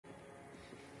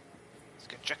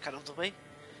get Jack out of the way.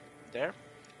 There.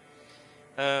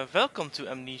 Welcome to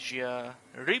Amnesia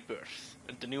Rebirth,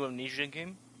 the new Amnesia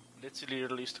game. Literally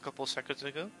released a couple seconds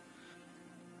ago.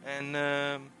 And,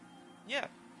 yeah.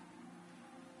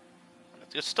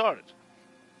 Let's get started.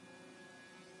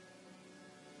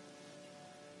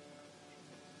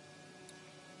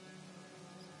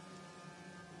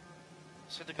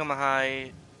 Set the gamma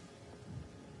high,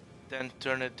 then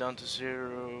turn it down to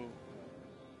 0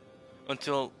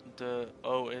 until the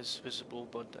O is visible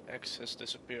but the X has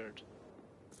disappeared.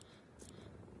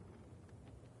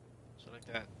 So like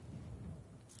that.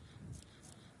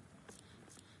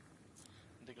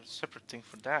 They got a separate thing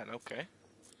for that, okay.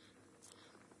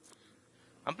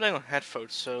 I'm playing on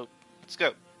headphones, so let's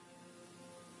go.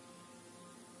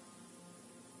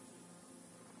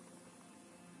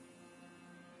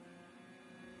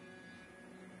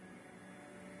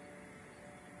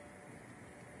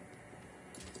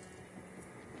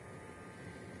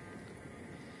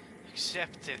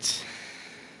 Accept it.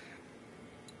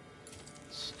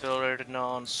 Still written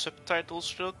on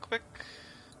subtitles real quick.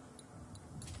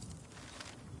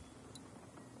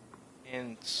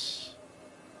 Hints.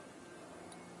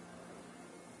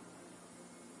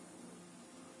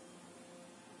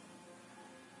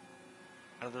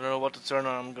 I don't know what to turn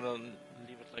on, I'm gonna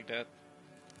leave it like that.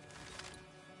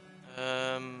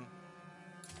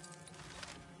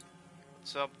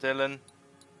 What's up, Dylan?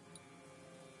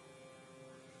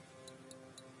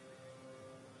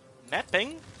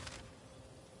 Napping?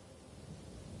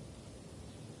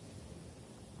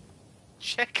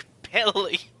 Check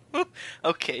belly.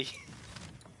 Okay.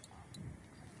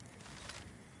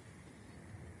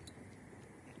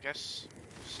 I guess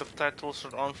subtitles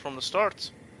are on from the start.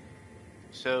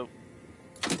 So,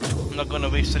 I'm not gonna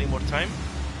waste any more time.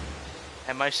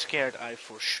 Am I scared? I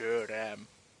for sure am.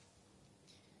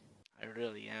 I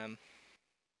really am.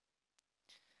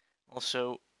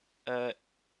 Also,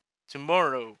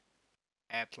 tomorrow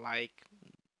at like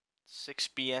 6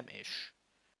 p.m. ish.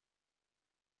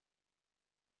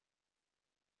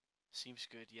 Seems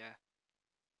good, yeah.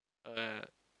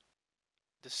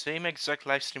 The same exact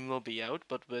live stream will be out,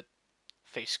 but with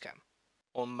facecam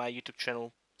on my YouTube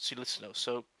channel, See Listen Know.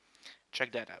 So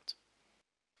check that out.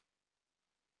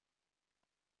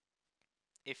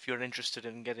 If you're interested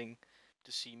in getting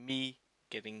to see me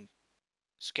getting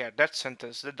scared. That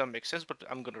sentence, that doesn't make sense, but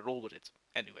I'm gonna roll with it.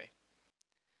 Anyway.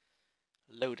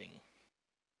 Loading.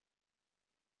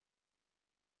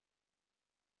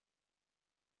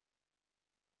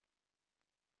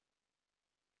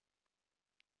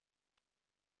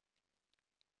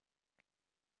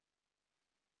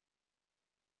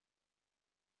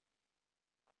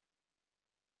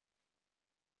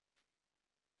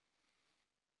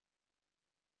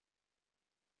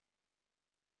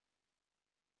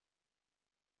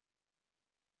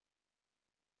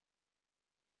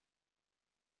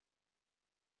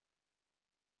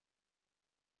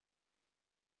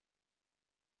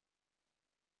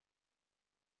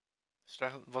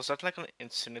 Was that like an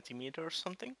insanity meter or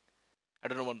something? I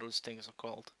don't know what those things are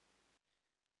called.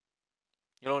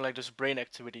 You know, like those brain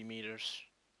activity meters.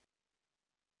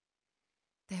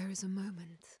 There is a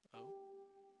moment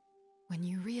when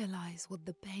you realize what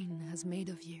the pain has made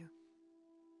of you.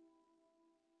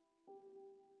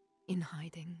 In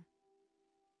hiding,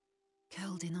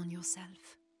 curled in on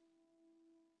yourself,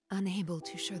 unable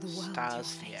to show the world your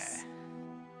face.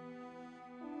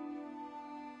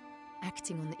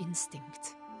 Acting on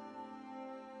instinct,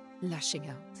 lashing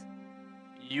out.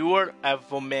 You are a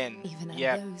woman. Even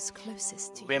at those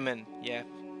closest to you. Women, yeah.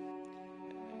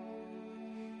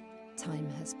 Time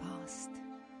has passed,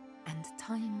 and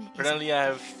time is Apparently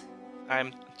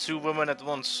I'm two women at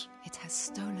once. It has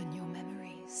stolen your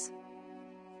memories.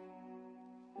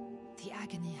 The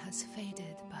agony has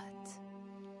faded, but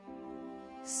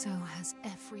so has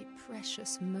every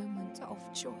precious moment of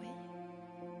joy.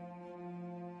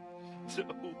 No.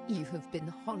 You have been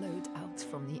hollowed out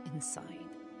from the inside.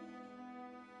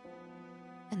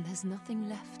 And there's nothing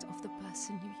left of the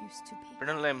person you used to be.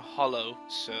 Apparently I'm hollow,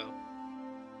 so...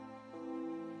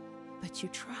 But you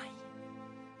try.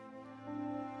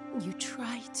 You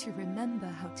try to remember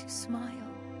how to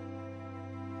smile.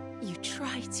 You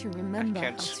try to remember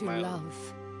how to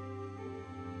love.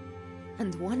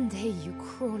 And one day you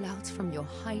crawl out from your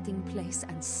hiding place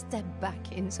and step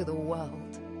back into the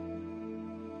world.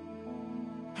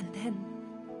 And then,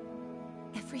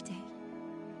 every day,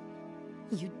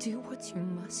 you do what you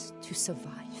must to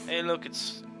survive. Hey look,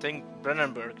 it's Think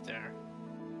Brennenburg there.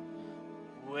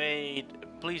 Wait,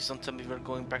 please don't tell me we're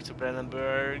going back to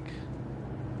Brennenburg.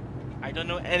 I don't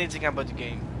know anything about the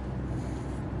game.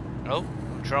 Oh,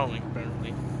 I'm drawing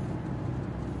apparently.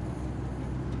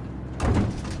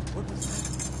 What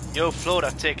was that? Yo,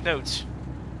 Flora, take notes.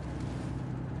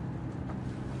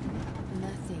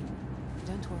 Nothing.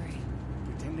 Don't worry.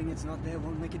 Pretending it's not there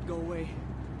won't make it go away.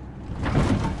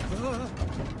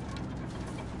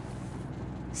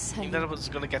 Sally, You think that was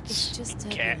gonna get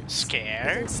scared?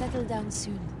 It'll settle down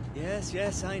soon. Yes,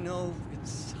 yes, I know.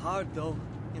 It's hard though.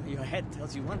 You know, your head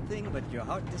tells you one thing, but your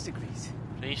heart disagrees.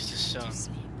 Please the sun.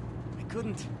 I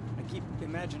couldn't. I keep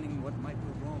imagining what might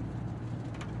go wrong.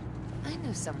 I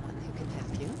know someone who can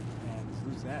help you. And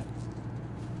who's that?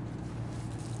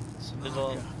 It's a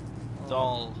little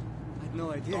doll. I had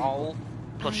no idea. Doll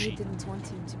I plushie. didn't want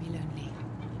him to be lonely.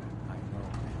 I know.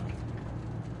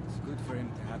 It's good for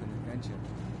him to have an adventure.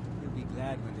 He'll be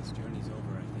glad when this journey's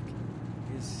over, I think.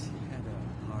 He had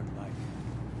a hard life.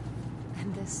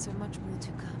 And there's so much more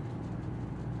to come.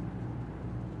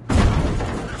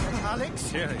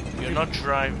 Alex? Yeah, you're not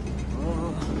driving.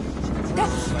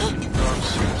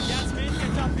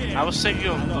 I was thinking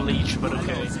of Bleach, but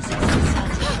okay.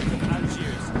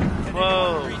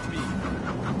 Whoa.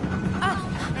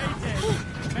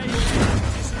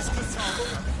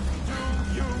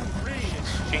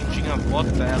 It's changing up. What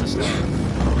the hell is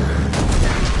that?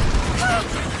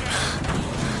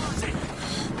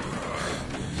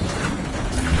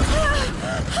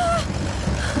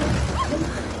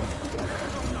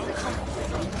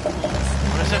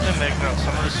 What is that in the background?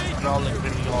 Someone is growling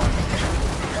really hard.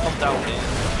 Calm down, man.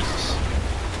 Jesus.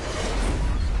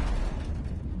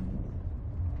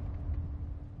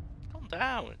 Calm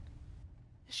down.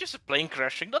 It's just a plane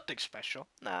crashing, nothing special.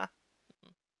 Nah.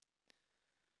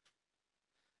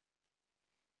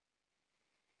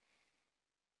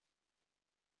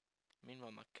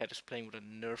 Meanwhile, my cat is playing with a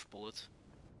Nerf bullet.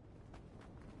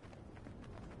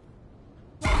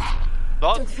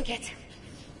 But Don't forget.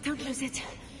 Don't lose it.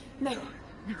 No.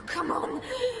 No, come on.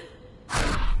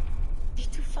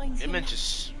 Need to find him.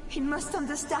 images. He must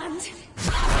understand.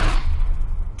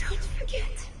 Don't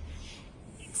forget.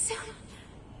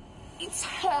 It's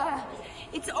her.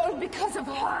 It's all because of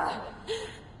her.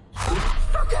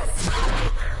 Focus!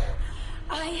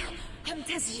 I am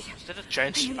Tessie. Is that a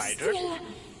giant spider? Still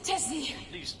Tessie.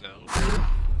 Please no.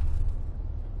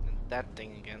 And that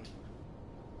thing again.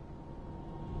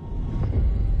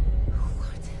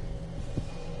 What?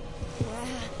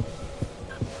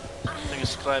 Where? Thing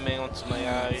is climbing onto my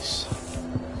eyes.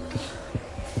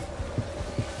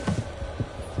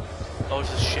 Oh,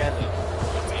 it's a shadow.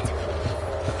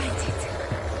 Fight it.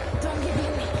 Don't give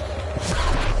in.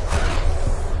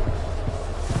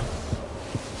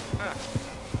 Ah.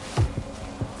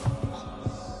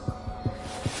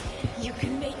 You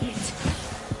can make it.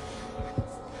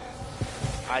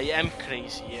 I am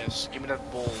crazy, yes. Give me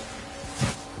that ball.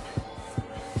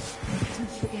 Don't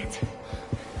forget.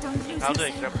 Don't lose How do I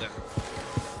yourself. grab that?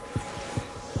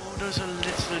 Oh, those are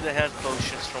literally the health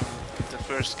potions from the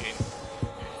first game.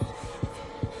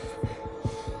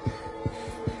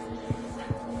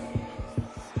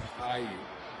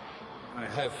 I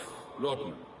have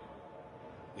laudanum.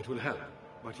 It will help,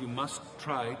 but you must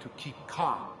try to keep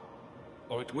calm,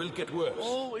 or it will get worse.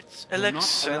 Oh, it's Do not allow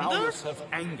Alexander? yourself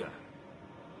anger.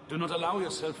 Do not allow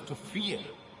yourself to fear.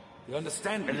 You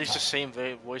understand me? At least the Pat?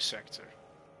 same voice actor.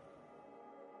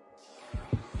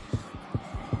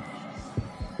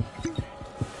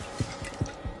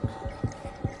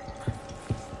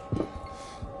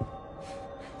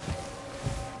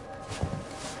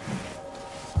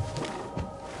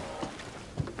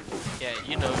 Yeah,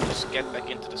 you know, just get back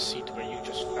into the seat where you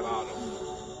just fell out of.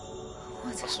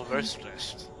 What's Also happened? very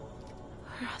stressed.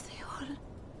 Where are they all?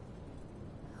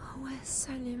 Where's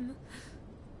Salim?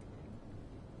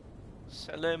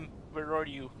 Salim, where are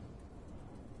you?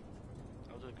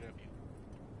 How do I grab you?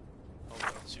 Oh,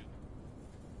 that's you.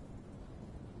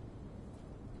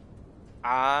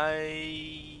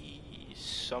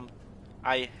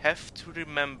 I have to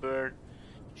remember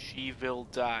she will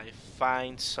die.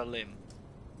 Find Salim.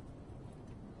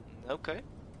 Okay.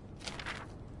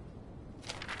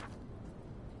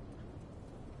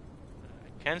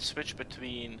 I can switch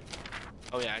between...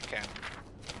 Oh yeah, I can.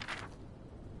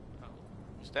 Oh,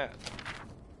 who's that?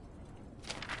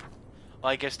 Oh,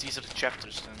 I guess these are the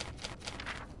chapters then.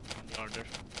 In the order.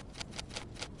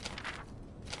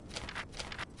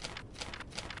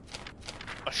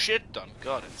 A shit ton,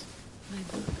 got it. My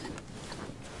book.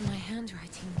 My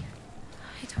handwriting.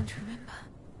 I don't remember.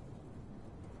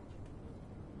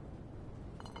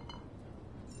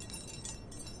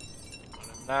 Got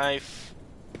a knife.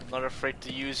 I'm not afraid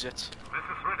to use it. This is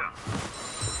Ritter.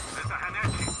 Mr.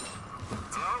 Hanechi.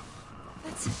 Hello?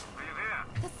 That's... Are you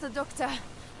there? That's the doctor.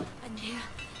 I'm here.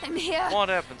 I'm here. What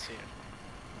happens here?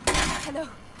 Hello.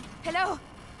 Hello.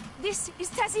 This is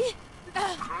Tazzy.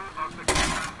 Crew of the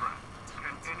Cassandra.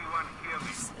 Can anyone hear me?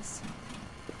 Jesus.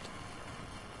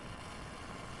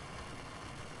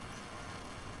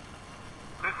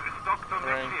 This is Dr.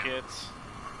 Rank Messier. it.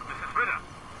 Mrs. Ritter.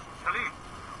 Salim.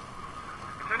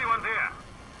 Is anyone there?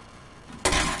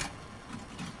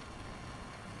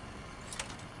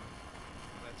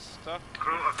 That's stuck.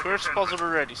 Crew of the First Cassandra. puzzle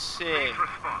already. Sick. Please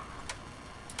respond.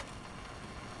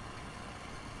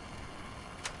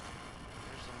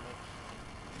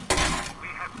 We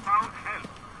have found help.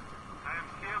 I am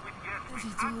here with yes. The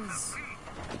door's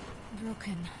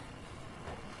broken.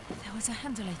 There was a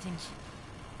handle, I think.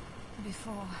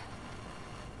 Before.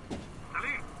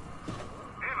 Salim.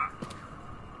 Eva.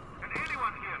 Can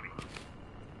anyone hear me?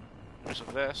 There's a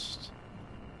vest.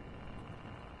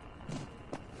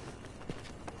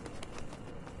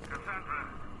 Cassandra.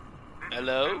 This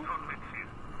Hello? is Dr. Messier.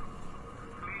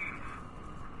 Please.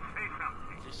 Say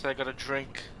something. At least I got a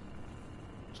drink.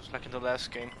 Just like in the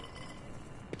last game.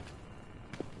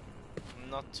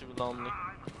 Not too lonely.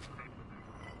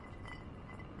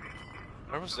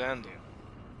 Where was the handle?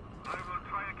 I will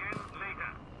try again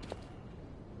later.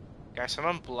 Guys,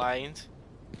 I'm blind.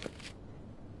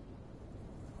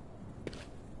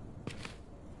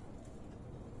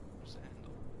 Where's the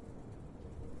handle?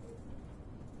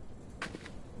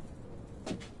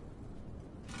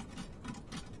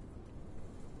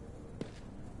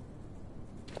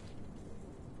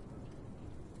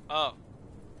 Oh.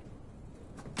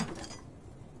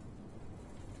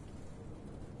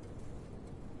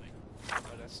 Wait.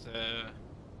 Oh, that's the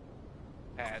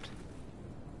pad.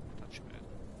 Touchpad.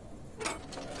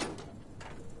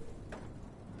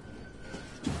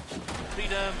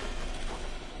 Freedom!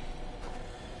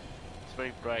 It's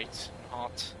very bright and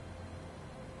hot.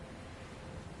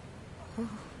 Oh,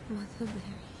 Mother Mary.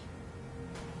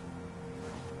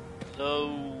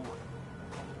 Hello?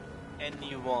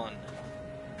 Anyone?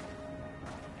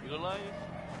 Are you alive?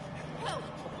 Help!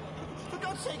 For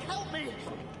God's sake, help me!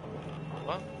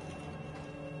 What?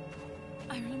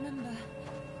 I remember.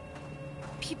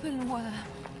 People were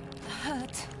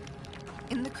hurt.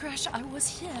 In the crash, I was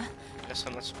here. Guess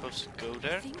I'm not supposed to go I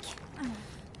there? think.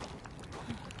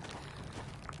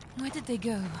 Where did they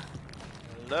go?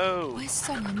 Hello? Where's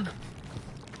Salim?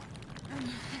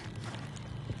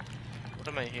 What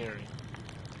am I hearing?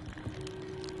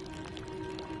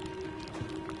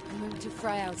 Remember to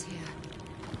fry out here.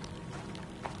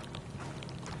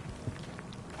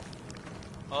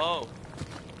 Oh.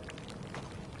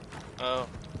 Oh.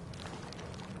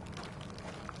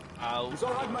 Ow. It's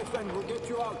all right, my friend. We'll get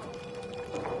you out.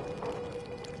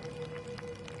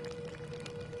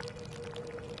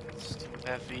 It's too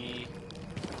heavy.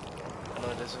 Oh, no,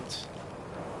 it isn't.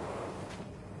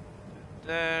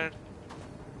 There.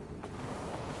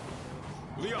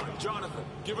 Leon, Jonathan,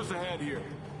 give us a hand here.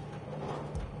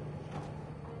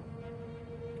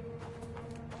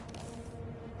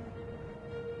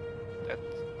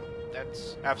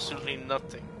 That's absolutely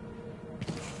nothing.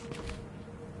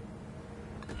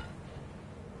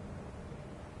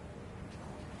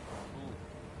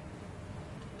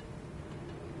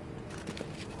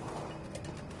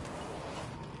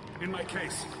 In my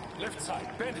case. Left side,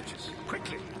 bandages,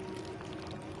 quickly.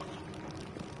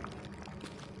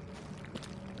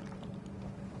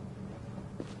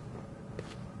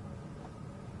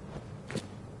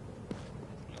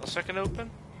 A second open?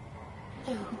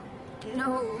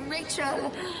 No,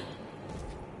 Rachel!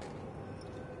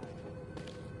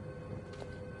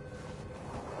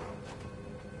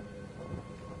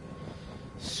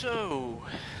 So,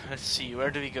 let's see, where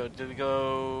do we go? Do we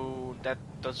go... That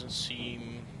doesn't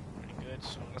seem pretty good,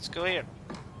 so let's go here.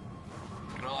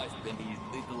 Christ and his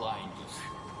little angels.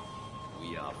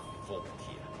 We are folk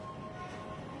here.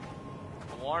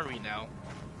 Who are we now?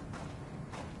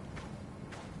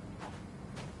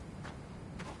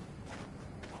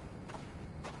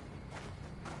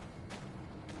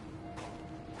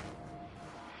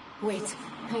 Wait,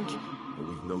 Hank.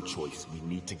 We've no choice. We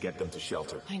need to get them to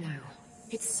shelter. I know.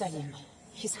 It's Salim.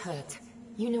 He's hurt.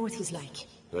 You know what he's like.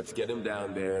 Let's get him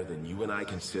down there, then you and I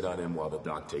can sit on him while the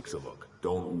doc takes a look.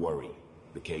 Don't worry.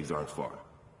 The caves aren't far.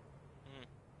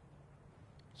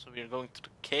 So we are going to the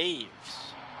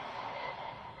caves.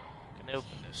 Can I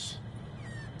open this?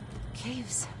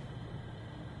 Caves.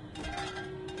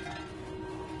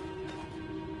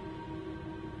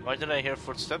 Why did I hear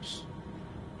footsteps?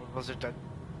 Or was it that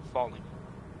falling?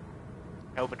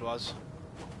 I hope it was.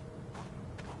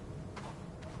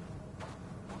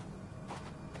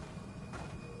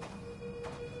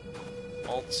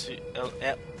 L2,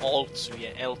 L2,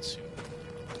 yeah, L2.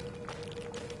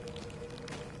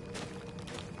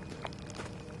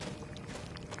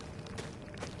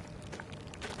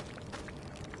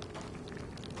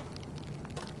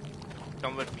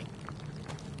 Come with me.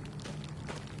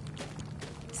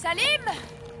 Salim!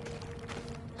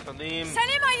 Salim!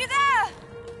 Salim, are you there?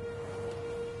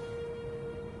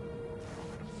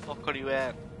 Where the fuck are you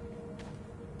at?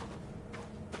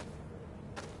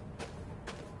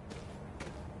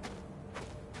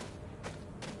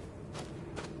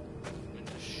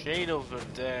 Shade over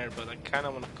there, but I kind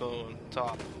of want to go on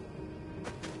top.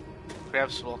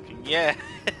 Crab's walking, yeah.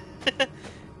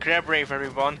 Crab rave,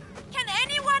 everyone. Can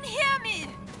anyone hear me?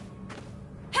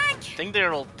 Hank! I think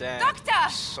they're all dead. Doctor!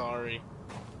 Sorry.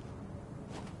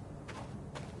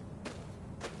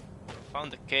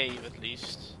 Found a cave at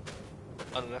least.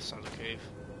 Oh, that's not a cave.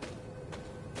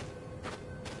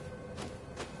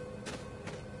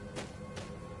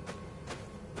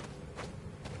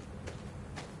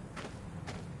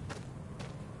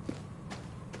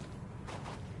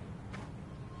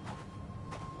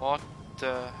 What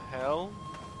the hell?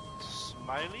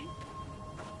 Smiley?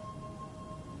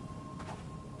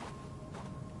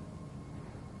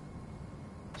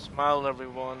 Smile,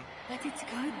 everyone. But it's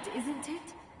good, isn't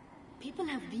it? People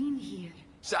have been here.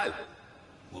 So,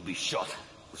 we'll be shot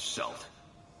with salt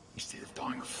instead of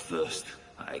dying of thirst.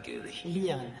 I agree.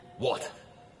 Leon. What?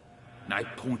 No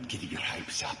point getting your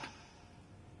hopes up.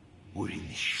 We're in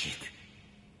this shit.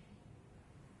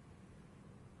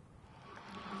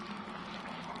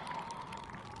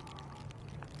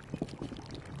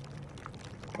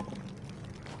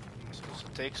 Supposed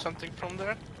to take something from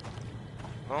there?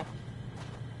 No?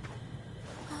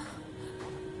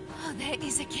 Oh, there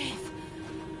is a cave.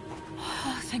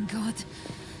 Oh, thank God.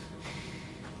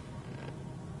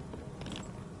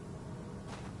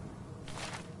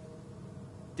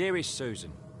 Dearest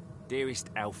Susan, dearest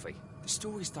Alfie, the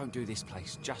stories don't do this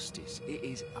place justice. It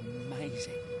is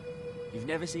amazing. You've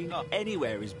never seen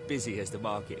anywhere as busy as the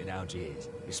market in Algiers.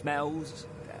 The smells,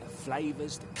 the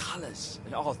flavours, the colours,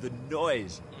 and the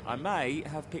noise. I may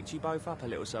have picked you both up a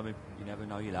little something. You never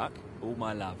know your luck. All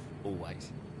my love,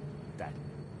 always. Dad.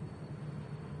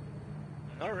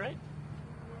 Alright.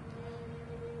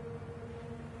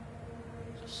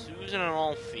 So Susan and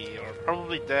Alfie are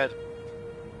probably dead.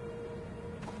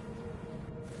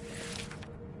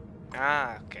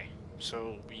 Ah, okay.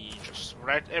 So we just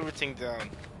write everything down.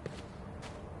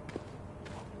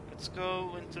 Let's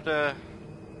go into the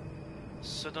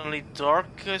suddenly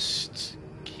darkest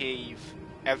cave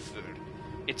ever.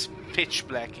 It's pitch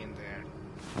black in there.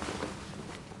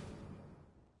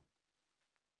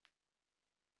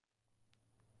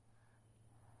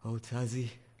 Oh, Tazi,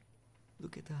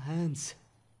 look at the hands.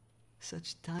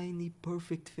 Such tiny,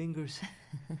 perfect fingers.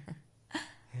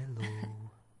 Hello.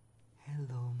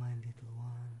 Hello, my little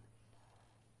one.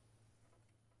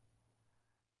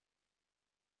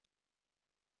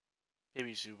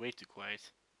 Maybe she's way too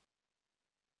quiet.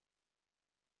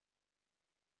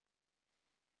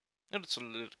 And it's a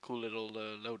cool little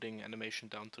loading animation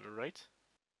down to the right.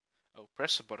 Oh,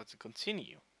 press the button to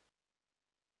continue.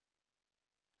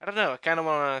 I don't know, I kind of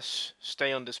want to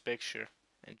stay on this picture.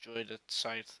 Enjoy the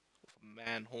sight of a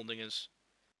man holding his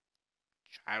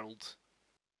child.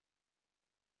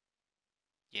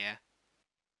 Yeah.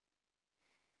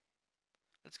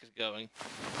 Let's get going.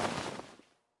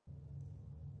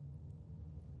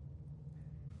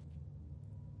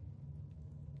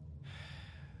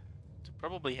 To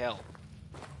probably hell.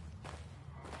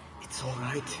 It's all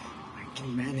right. I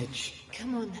can manage.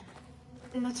 Come on.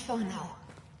 Not far now.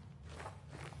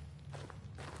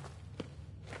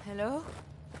 Hello?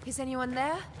 Is anyone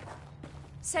there?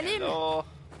 Salim! Hello.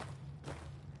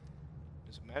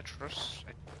 There's a mattress,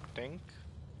 I think.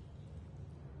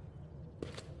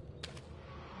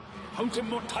 Hold him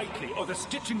more tightly, or the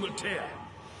stitching will tear.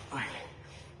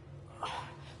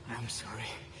 I'm sorry.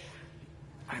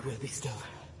 I will be still.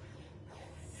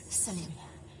 Salim,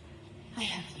 I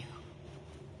have you.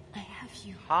 I have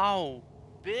you. How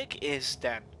big is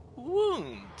that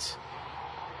wound?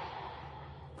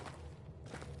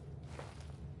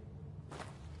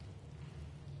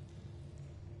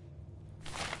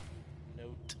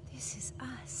 Note. This is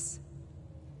us.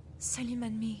 Salim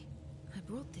and me. I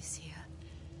brought this here.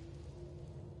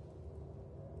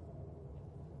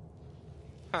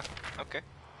 Huh, okay.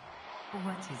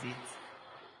 What is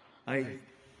it?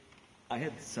 I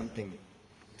had something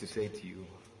to say to you.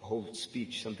 A whole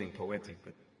speech, something poetic,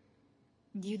 but...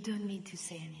 You don't need to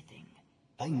say anything.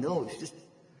 I know, it's just...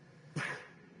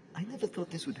 I never thought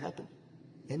this would happen.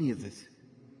 Any of this.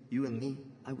 You and me,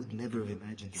 I would never have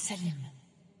imagined it. Salim,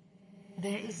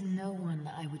 there is no one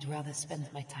I would rather spend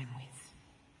my time with.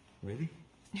 Really?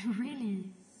 Really?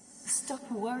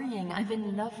 Stop worrying. I'm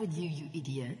in love with you, you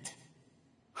idiot.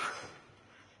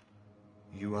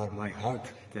 You are my heart,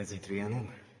 Desi Trianon.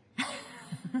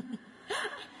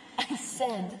 I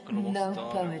said no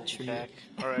poetry.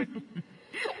 Alright.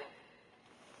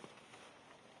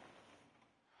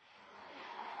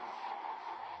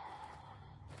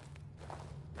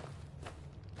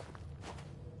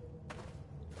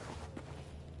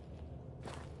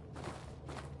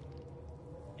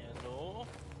 Hello.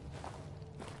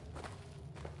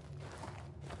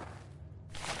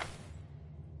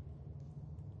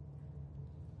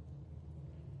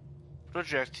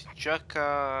 Project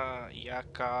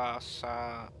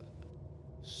Yakasa.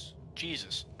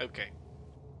 Jesus. Okay.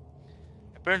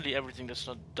 Apparently everything that's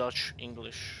not Dutch,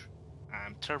 English,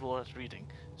 I'm terrible at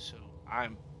reading, so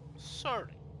I'm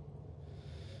sorry.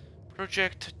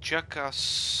 Project Jaka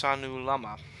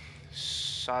Sanulama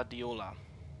Sadiola.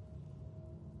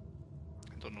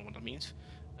 I don't know what that means.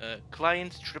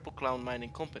 Client Triple Clown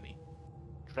Mining Company.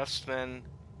 Draftsman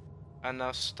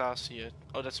Anastasia.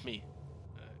 Oh, that's me.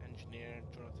 Engineer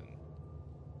Jonathan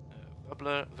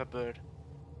Weber.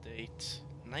 Date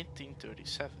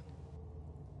 1937.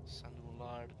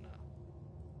 Sanulardna.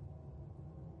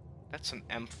 That's an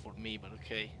M for me, but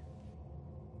okay.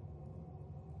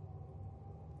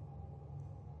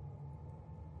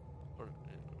 Or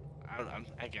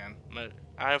again,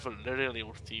 I have a really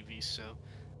old TV, so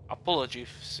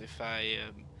apologies if I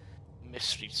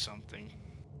misread something.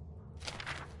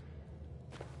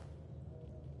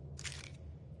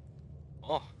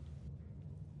 Oh.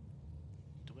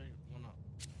 Do I wanna?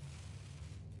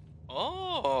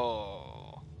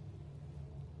 Oh.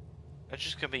 That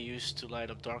just can be used to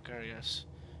light up dark areas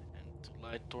and to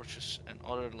light torches and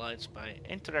other lights by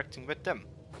interacting with them.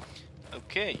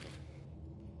 Okay.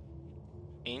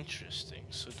 Interesting.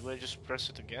 So do I just press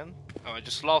it again? Oh, I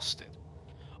just lost it.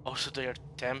 Oh, so they are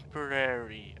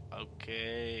temporary.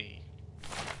 Okay.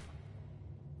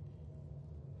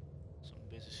 Some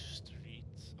busy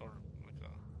streets or like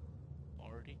a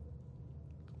party,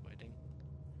 like a wedding.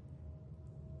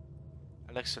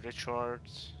 Alexa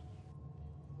Richards.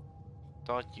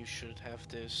 Thought you should have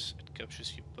this. It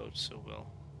captures you both so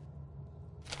well.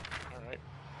 Alright.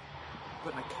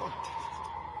 But I can't.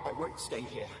 I won't stay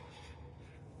here.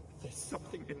 There's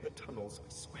something in the tunnels, I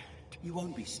swear it. You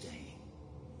won't be staying.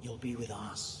 You'll be with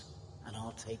us, and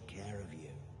I'll take care of you.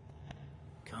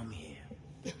 Come here.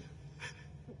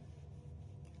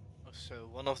 So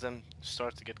one of them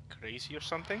starts to get crazy or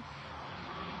something?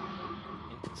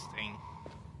 Interesting.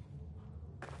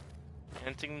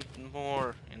 Anything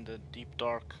more in the deep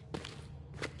dark?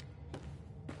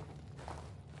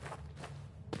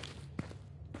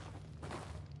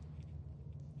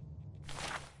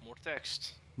 More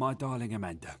text. My darling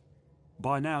Amanda,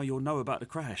 by now you'll know about the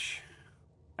crash.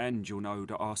 And you'll know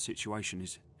that our situation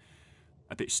is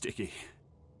a bit sticky.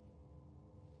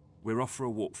 We're off for a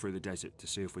walk through the desert to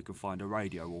see if we can find a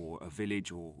radio or a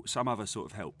village or some other sort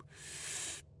of help.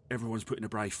 Everyone's putting a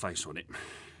brave face on it.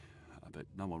 But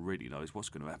no one really knows what's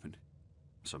going to happen.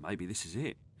 So maybe this is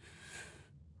it.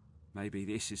 Maybe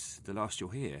this is the last you'll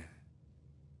hear.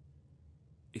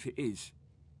 If it is,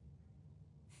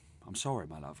 I'm sorry,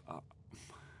 my love. I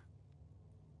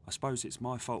suppose it's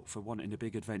my fault for wanting a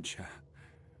big adventure.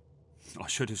 I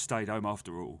should have stayed home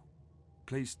after all.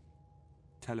 Please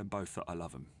tell them both that I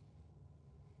love them.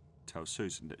 Tell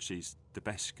Susan that she's the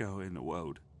best girl in the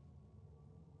world.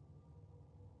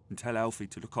 And tell Alfie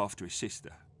to look after his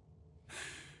sister.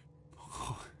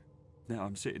 Oh, now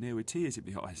I'm sitting here with tears in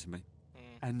my eyes and my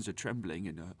hands are trembling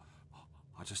and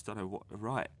I just don't know what to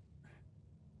write.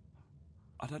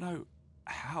 I don't know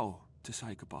how to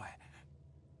say goodbye.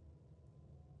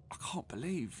 I can't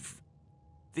believe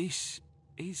this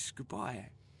is goodbye.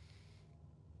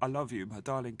 I love you, my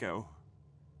darling girl.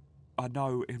 I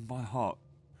know in my heart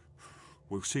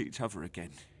we'll see each other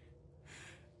again.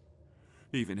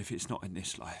 Even if it's not in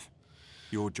this life.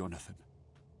 You're Jonathan.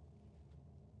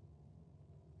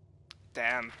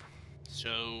 Damn.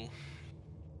 So,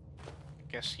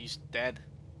 I guess he's dead.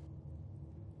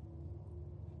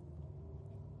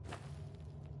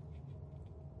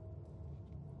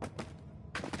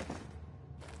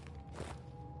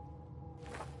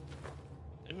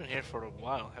 They've been here for a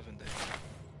while, haven't they?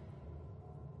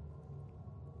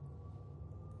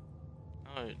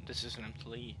 Oh, this is an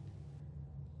employee.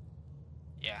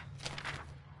 Yeah.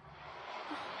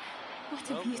 What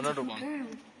a beautiful another one. girl.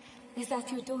 Is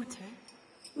that your daughter?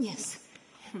 Yes.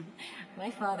 My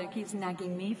father keeps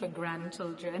nagging me for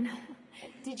grandchildren.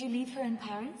 Did you leave her in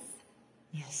Paris?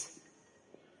 Yes.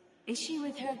 Is she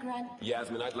with her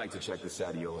Yasmin, I'd like to check the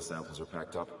Sadiola samples are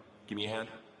packed up. Give me a hand.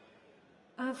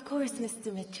 Of course,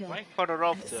 Mr. Mitchell. Why cut her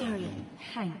off though? Sorry,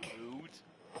 Hank. Dude.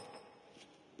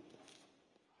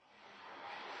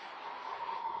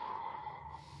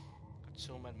 Got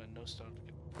so mad nose started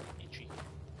to get itchy.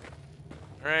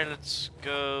 Alright, let's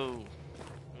go.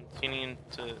 Continuing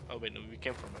to. Oh, wait, no, we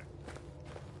came from there.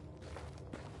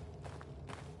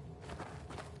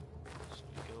 So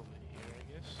we go over here, I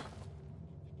guess.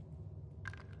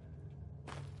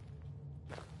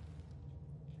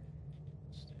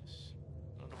 What's this?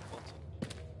 Another bottle.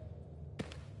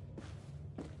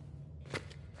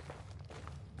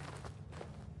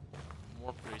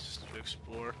 More places to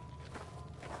explore.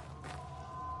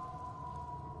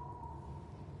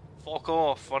 Fuck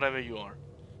off, whatever you are.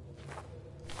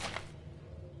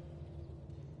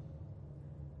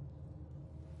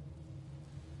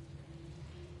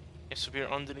 Yes, so we are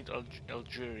underneath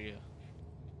Algeria.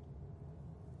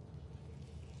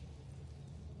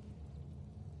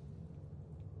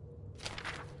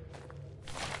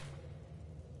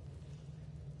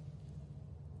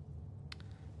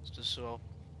 Is this a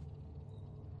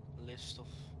list of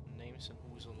names and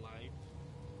who's alive?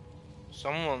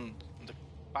 Someone, the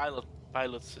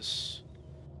pilot is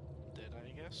dead,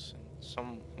 I guess, and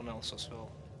someone else as well.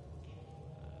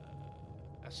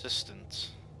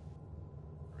 Assistant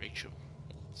Rachel.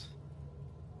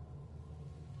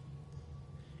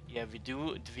 Yeah, we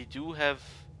do have.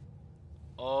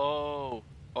 Oh,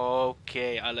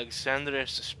 okay. Alexander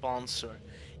is the sponsor.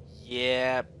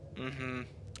 Yeah.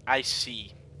 I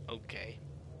see. Okay.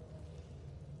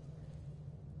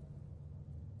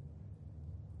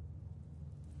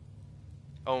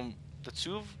 The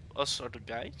two of us are the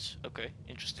guides? Okay,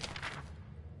 interesting.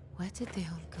 Where did they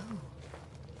all go?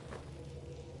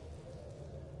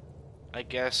 I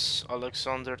guess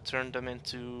Alexander turned them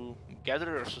into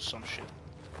gatherers or some shit.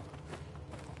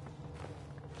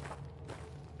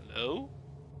 Hello?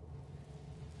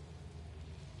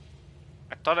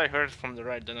 I thought I heard it from the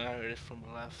right, then I heard it from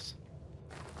the left.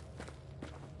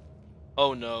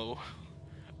 Oh no.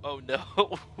 Oh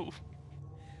no.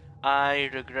 I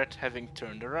regret having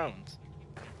turned around.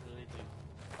 I really do.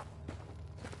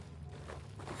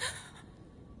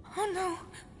 Oh no.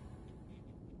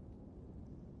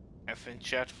 F in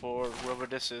chat for whoever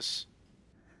this is.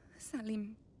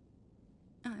 Salim,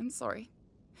 I'm sorry.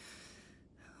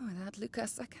 Without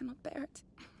Lucas, I cannot bear it.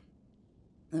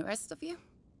 The rest of you,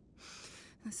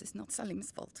 this is not Salim's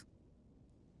fault.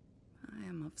 I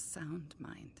am of sound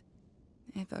mind.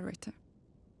 Eva Ritter.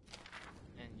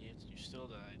 And yet you still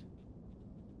died.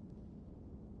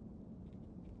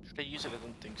 Should I use it? I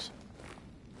don't think so.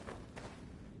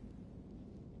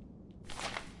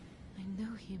 I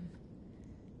know him.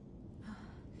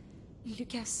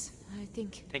 Lucas, I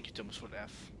think. Thank you, Thomas, for the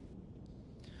F.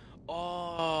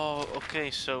 Oh,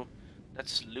 okay, so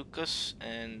that's Lucas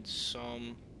and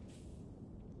some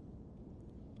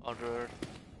other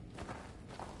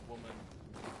woman.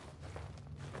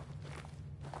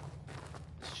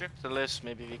 Let's check the list,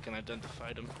 maybe we can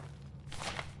identify them.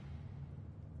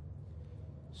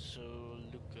 So,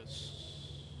 Lucas.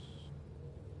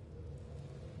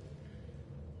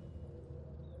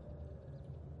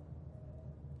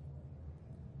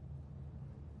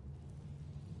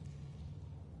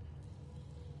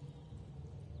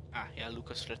 Ah, yeah,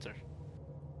 Lucas Ritter.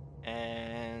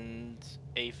 And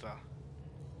Ava.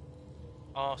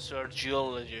 Oh, so our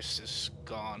geologist is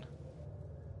gone.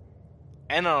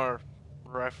 And our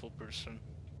rifle person.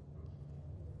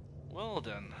 Well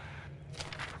then.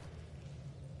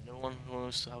 No one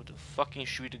knows how to fucking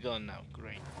shoot a gun now.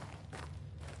 Great.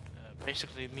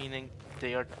 Basically meaning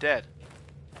they are dead.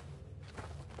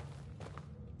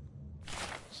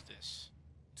 What's this?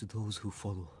 To those who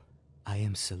follow, I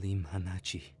am Salim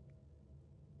Hanachi.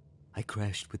 I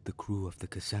crashed with the crew of the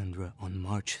Cassandra on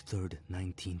March 3rd,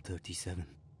 1937.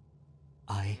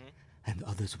 I and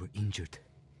others were injured.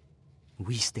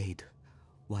 We stayed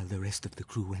while the rest of the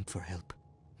crew went for help.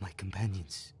 My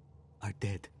companions are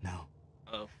dead now.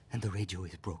 Oh. And the radio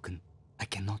is broken. I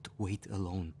cannot wait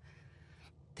alone.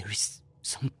 There is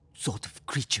some sort of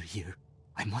creature here.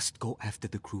 I must go after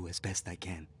the crew as best I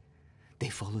can. They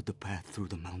followed the path through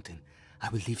the mountain. I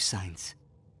will leave signs.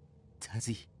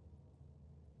 Tazi,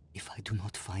 if I do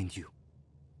not find you,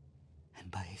 and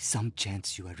by some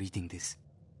chance you are reading this,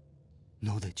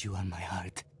 know that you are my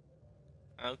heart.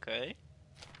 Okay.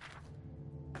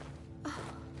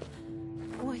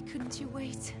 Why couldn't you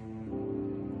wait?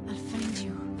 I'll find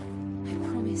you. I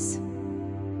promise.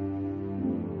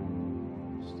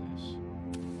 What's this?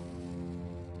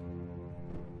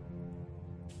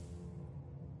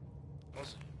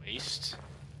 What's a waste?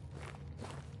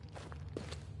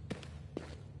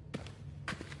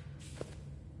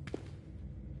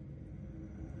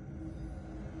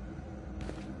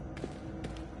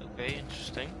 Okay,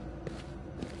 interesting.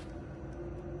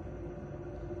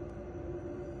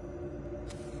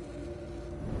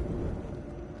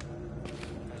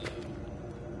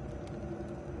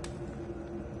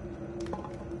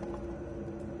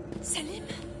 Salim?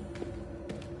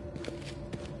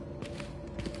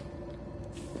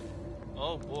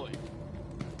 Oh boy.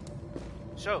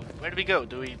 So, where do we go?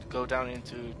 Do we go down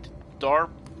into the dark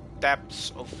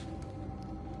depths of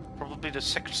probably the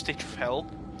second stage of hell?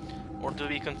 Or do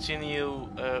we continue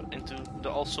into the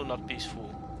also not peaceful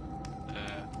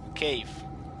cave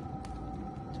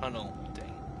tunnel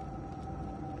thing?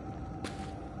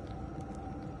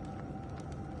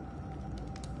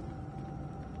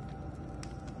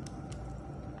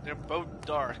 They're both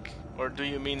dark. Or do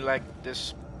you mean like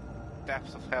this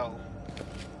depth of hell?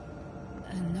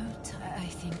 A note, I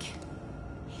think.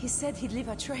 He said he'd leave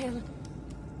a trail.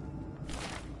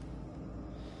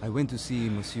 I went to see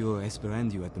Monsieur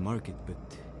Esperandio at the market, but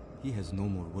he has no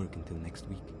more work until next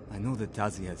week. I know that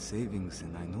Tazi has savings,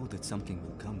 and I know that something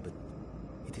will come, but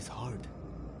it is hard.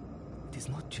 It is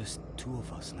not just two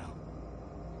of us now.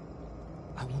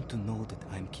 I want to know that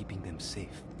I'm keeping them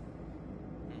safe.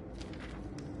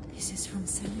 This is from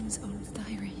Salim's old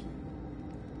diary.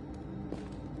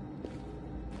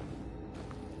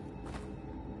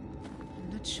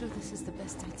 I'm not sure this is the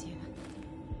best idea.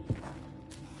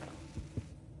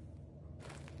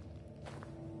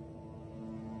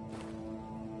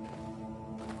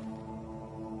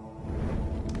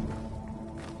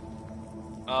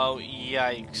 Oh,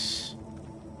 yikes.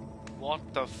 What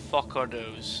the fuck are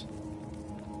those?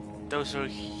 Those are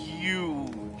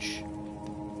huge.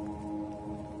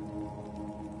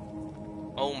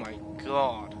 Oh my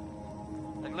god.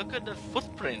 Like, look at the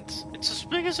footprint. It's as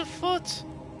big as a foot.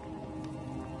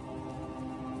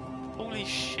 Holy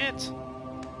shit.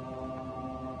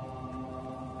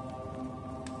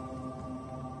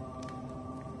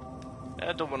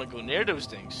 I don't want to go near those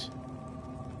things.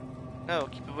 No,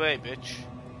 keep away, bitch.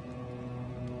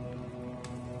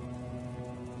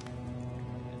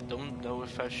 I don't know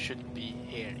if I should be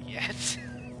here yet.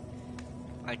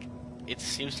 Like, it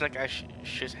seems like I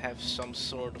should have some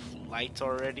sort of light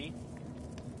already.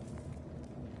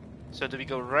 So do we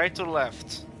go right or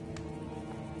left?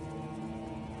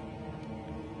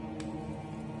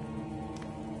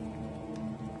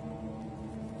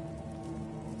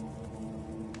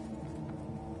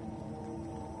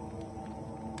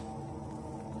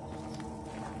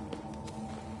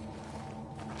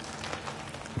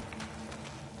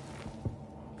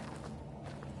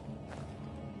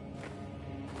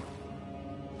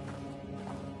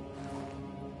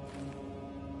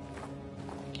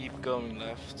 Going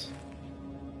left.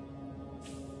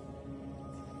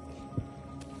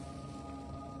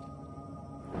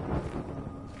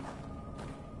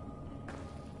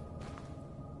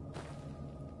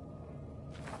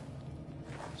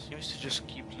 Seems to just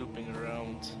keep looping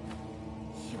around.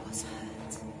 He was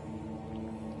hurt.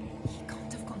 He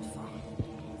can't have gone far.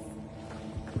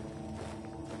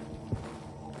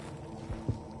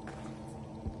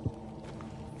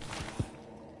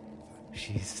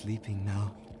 She is sleeping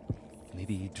now.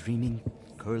 Maybe dreaming,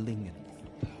 curling and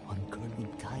uncurling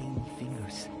tiny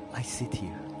fingers. I sit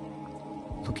here,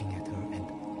 looking at her, and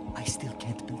I still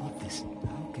can't believe this.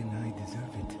 How can I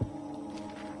deserve it?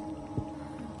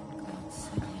 God,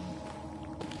 Salim.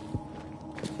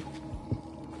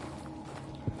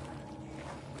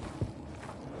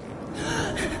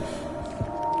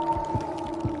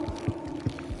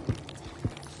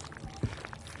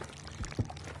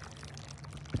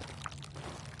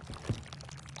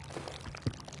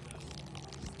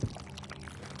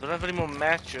 Don't have any more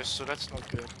matches, so that's not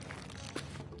good.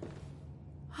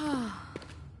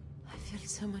 I feel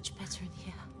so much better in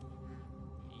here.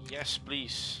 Yes,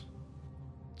 please.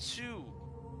 Two.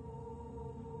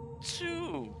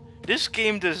 This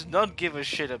game does not give a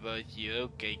shit about you.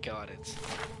 Okay, got it.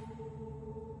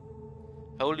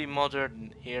 Holy Mother,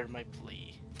 hear my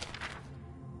plea.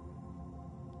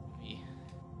 Me.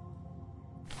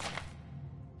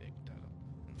 Pick that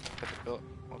up. Put the bill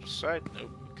on the side.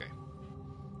 Nope. Okay.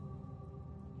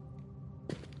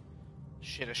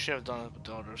 Shit, I should have done it with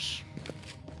the others.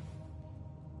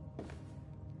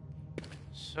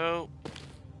 So.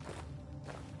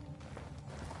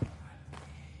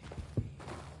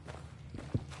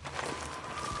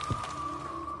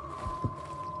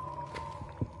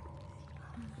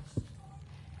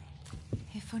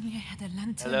 If only I had a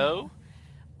lantern. Hello?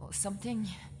 Or something.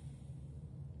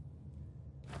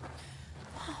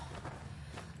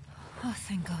 Oh,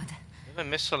 thank God. Did I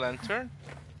miss a lantern?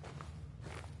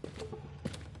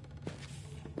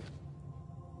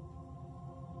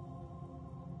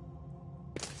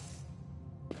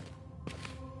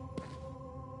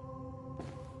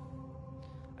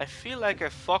 I feel like I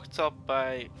fucked up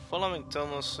by following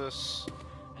Thomas's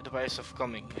advice of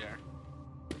coming here.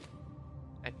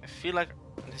 I feel like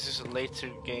This is later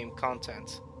game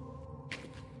content.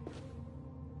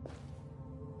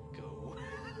 Go.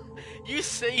 You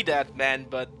say that, man,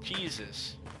 but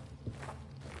Jesus.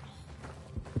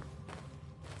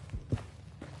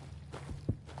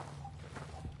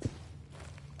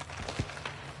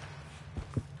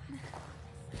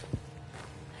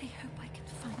 I hope I can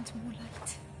find more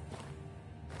light.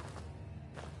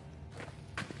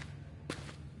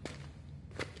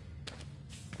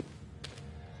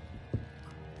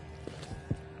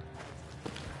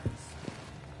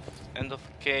 End of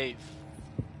cave.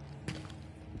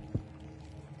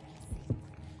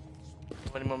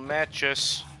 Any more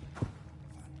matches?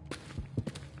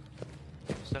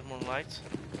 Is there more light?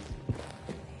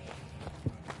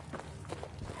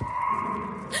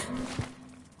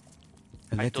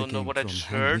 I don't know what I just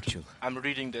heard. I'm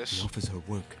reading this. He offers her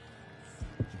work.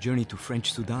 A journey to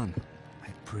French Sudan. I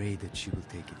pray that she will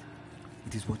take it.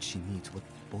 It is what she needs, what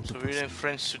both So of we're us in need.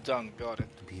 French Sudan, got it.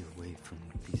 To be away from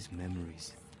these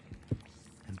memories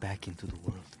and back into the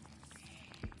world.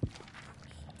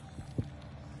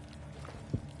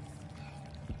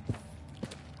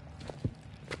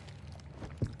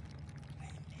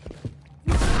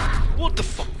 What the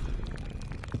fuck?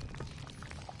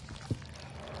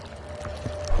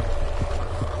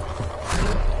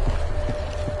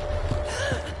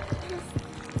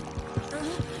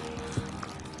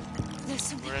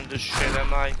 We're in this shit,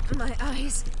 am I? My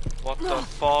eyes. What the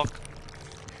fuck?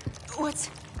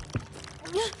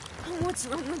 What's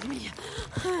wrong with me?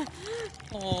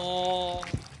 Oh.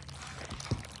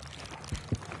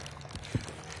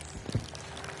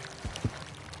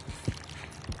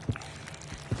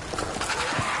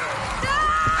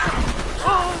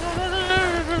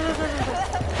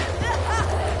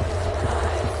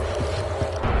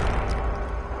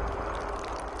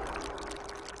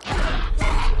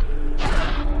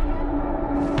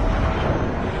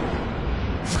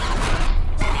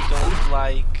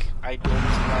 I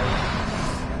don't like.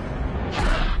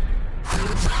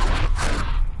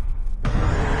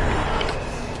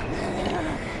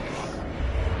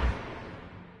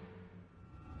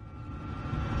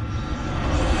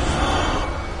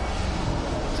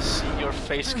 To see your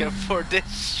face cam for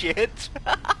this shit.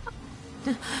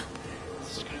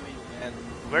 Screw you, man.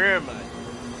 Where am I?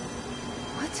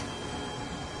 What?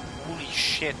 Holy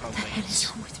shit, What the hell is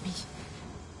wrong with me?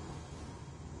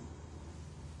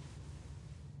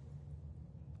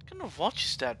 What kind of watch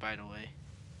is that, by the way?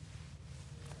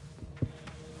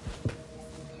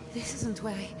 This isn't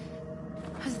where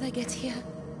How did I get here?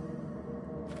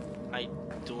 I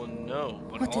don't know,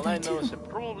 but What all did I I know do? is I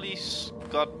probably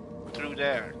got through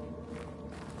there.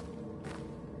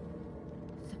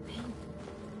 The pain.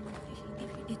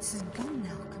 It's gone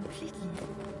now, completely.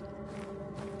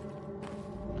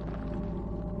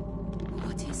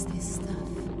 What is this stuff?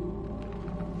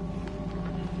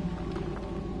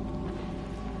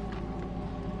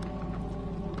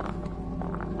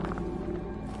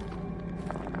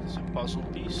 It's a puzzle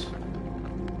piece.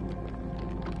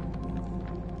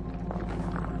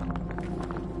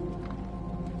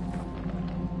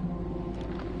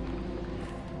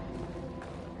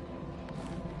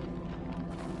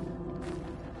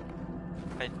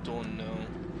 I don't know.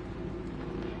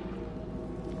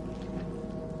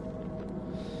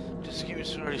 This game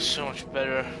is really so much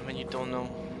better when you don't know.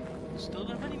 Still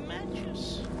don't have any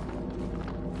matches.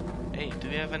 Hey, do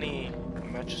we have any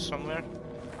matches somewhere?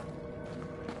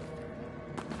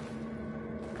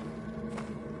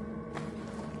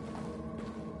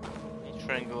 Let me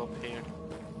try and go up here.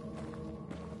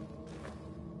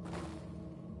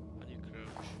 How do you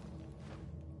crouch?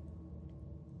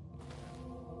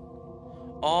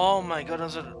 Oh my god,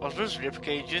 are those rib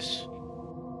cages?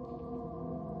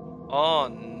 Oh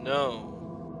no.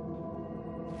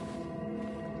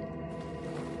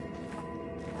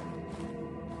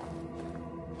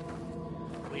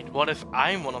 Wait, what if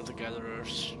I'm one of the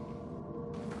gatherers?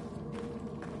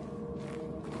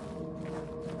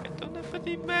 I don't have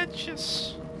any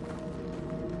matches.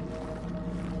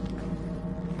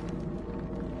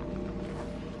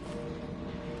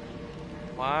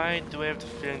 Why do I have the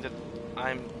feeling that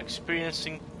I'm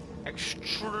experiencing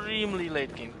extremely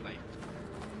late gameplay?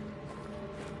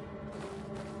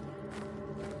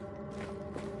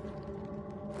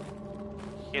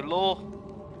 Hello?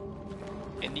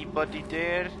 Anybody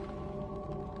there?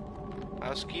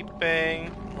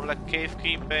 Housekeeping? More like cave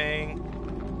keeping?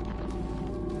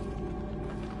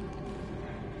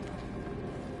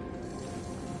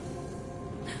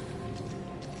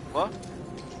 What?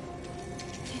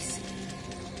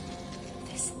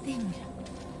 This thing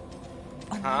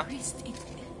on Huh? my wrist, it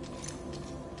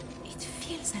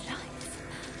feels alive.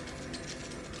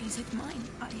 Is it mine?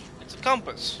 It's a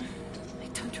compass. I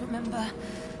don't remember.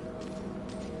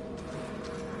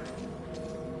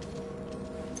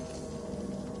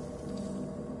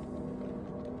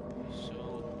 So,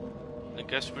 I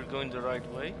guess we're going the right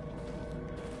way.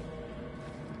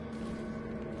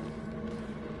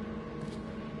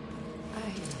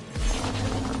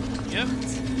 Yep.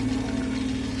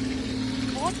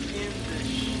 What in the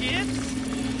shit?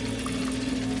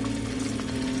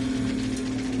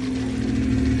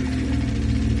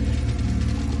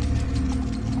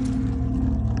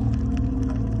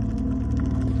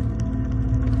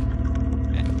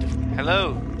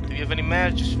 Hello, do you have any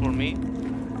matches for me?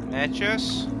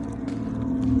 Matches? I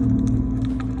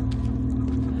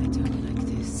don't like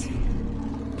this.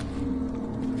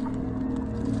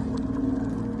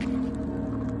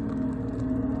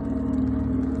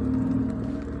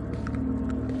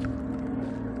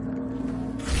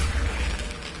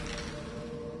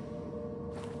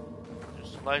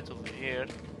 There's light over here.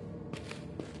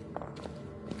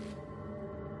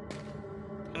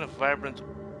 What kind of vibrant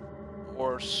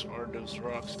ores are those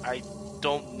rocks? I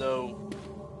don't know.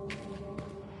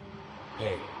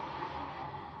 Hey,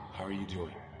 how are you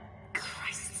doing?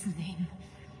 Christ's name.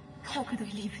 How could I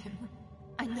leave him?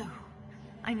 I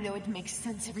know it makes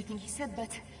sense, everything he said,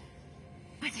 but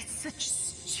it's such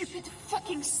stupid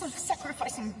fucking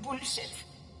self-sacrificing bullshit.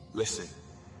 Listen,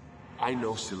 I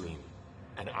know Selim,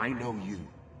 and I know you.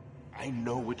 I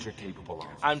know what you're capable of.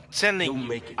 I'm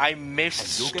telling you, I missed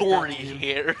story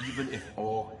here. Even if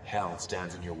all hell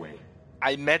stands in your way.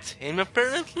 I met him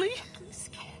apparently? I'm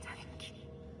scared, Hank.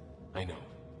 I know.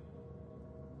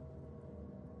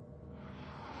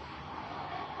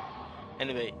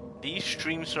 Anyway, these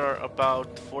streams are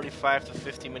about 45 to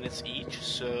 50 minutes each,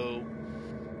 so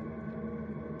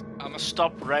I'm gonna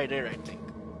stop right there, I think.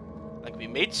 Like, we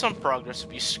made some progress,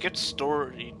 we skipped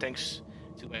story thanks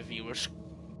to my viewers.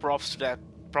 Props to that.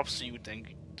 Props to you, thank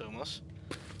you, Thomas.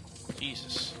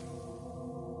 Jesus.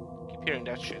 Keep hearing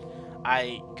that shit.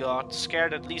 I got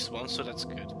scared at least once, so that's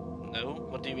good. No?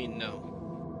 What do you mean, no?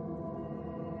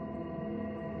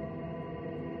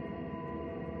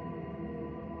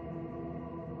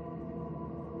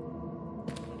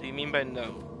 What do you mean by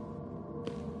no?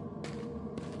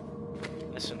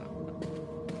 Listen up.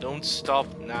 Don't stop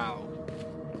now.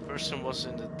 The person was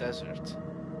in the desert.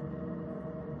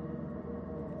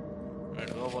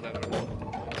 Alright, well, whatever.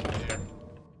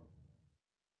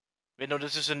 Wait, no,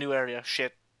 this is a new area.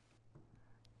 Shit.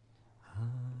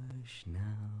 Hush now,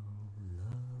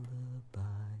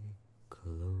 lullaby.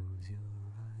 Close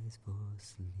your eyes, for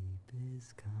sleep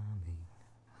is coming.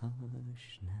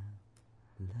 Hush now,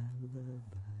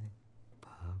 lullaby.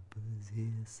 Papa's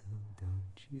here, so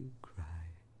don't you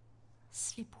cry.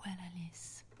 Sleep well,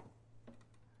 Alice.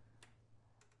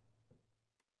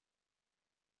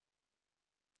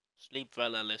 Sleep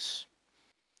well, Alice.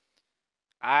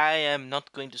 I am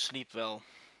not going to sleep well,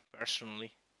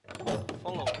 personally.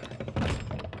 Follow her.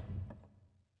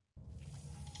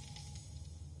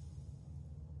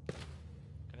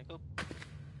 Can I go?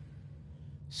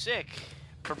 Sick!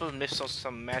 Purple missed us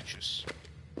some matches.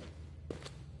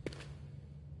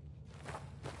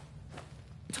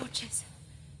 Torches.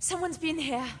 Someone's been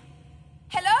here.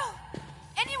 Hello?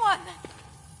 Anyone?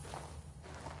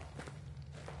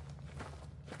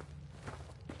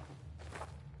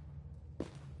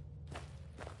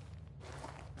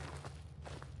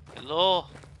 Hello?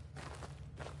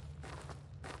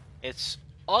 It's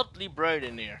oddly bright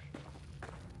in here.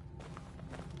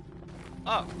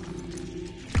 Oh.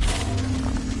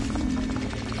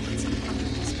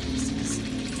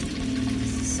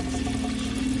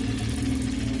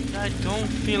 I don't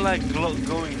feel like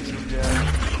going through there,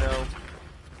 you know.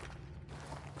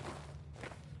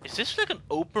 Is this like an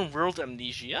open world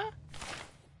Amnesia?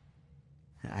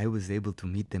 I was able to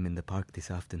meet them in the park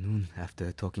this afternoon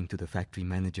after talking to the factory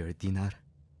manager, Dinar.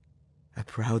 A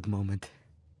proud moment.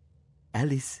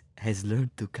 Alice has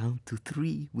learned to count to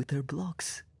 3 with her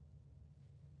blocks.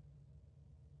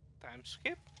 Time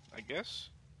skip, I guess.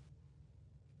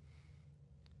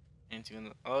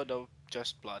 Oh no,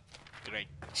 just blood. Great.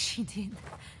 She did.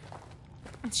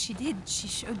 She did. She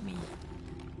showed me.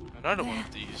 Another one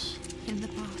of these. In the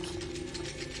park.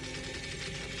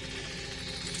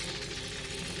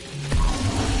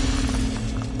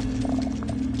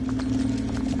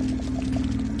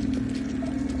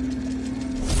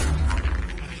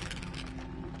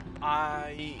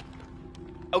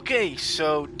 Okay,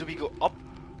 so do we go up?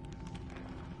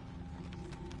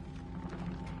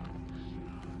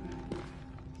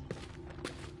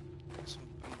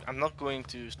 I'm not going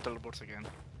to teleport again.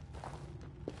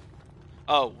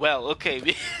 Oh, well,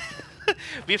 okay.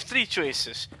 We have 3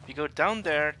 choices. We go down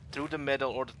there, through the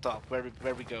middle, or the top. Where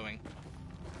we going?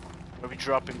 Where we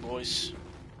dropping, boys?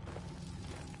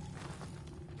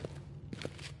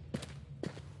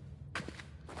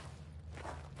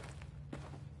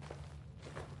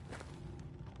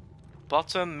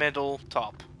 Bottom, middle,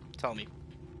 top. Tell me.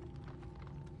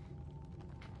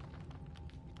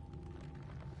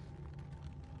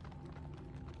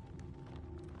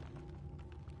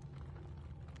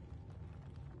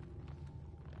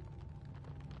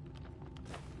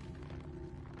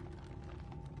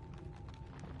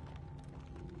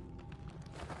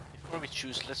 Before we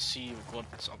choose, let's see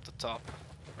what's up the top.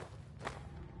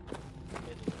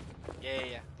 Middle.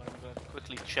 Yeah. But I'm gonna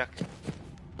quickly check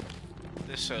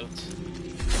this out.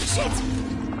 Shit!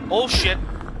 Oh shit!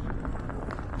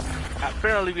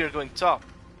 Apparently we are going top.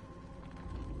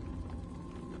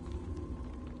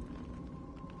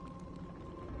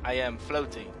 I am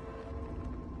floating.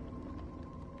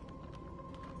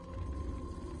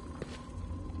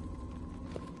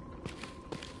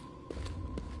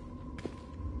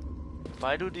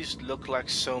 Why do these look like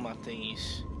Soma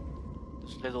thingies?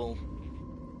 This little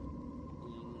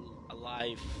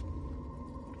alive.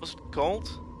 Was it called?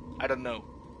 I don't know.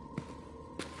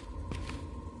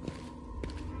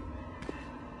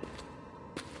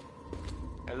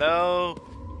 Hello?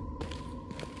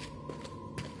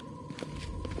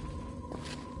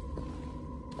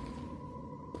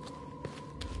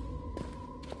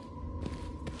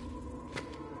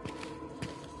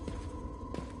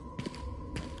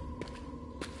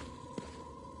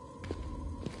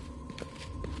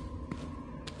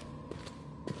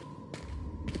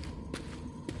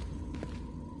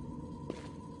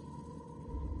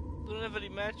 Don't have any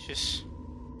matches.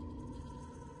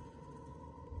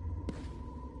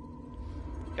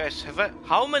 Guys,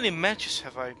 how many matches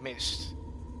have I missed?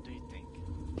 Do you think?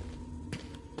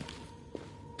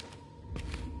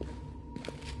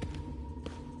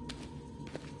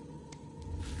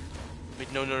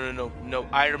 Wait, no.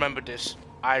 I remember this.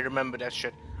 I remember that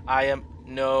shit.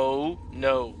 No.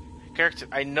 Character,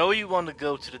 I know you want to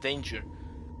go to the danger.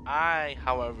 I,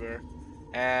 however,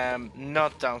 am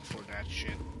not down for that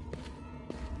shit.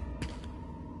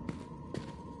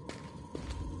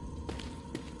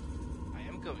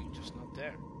 Going, just not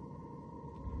there.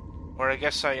 Or I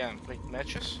guess I am. Wait,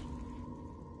 matches?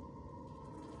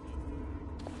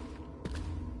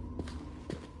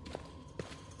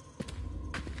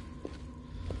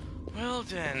 Well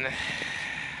then.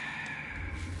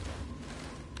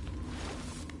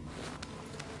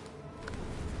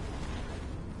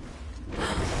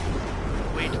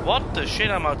 Wait, what the shit?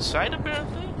 I'm outside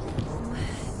apparently?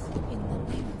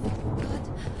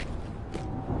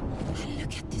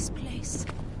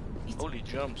 Holy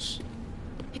jumps.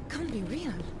 It can't be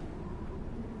real.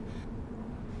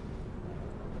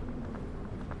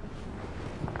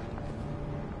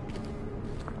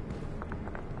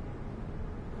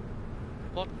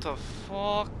 What the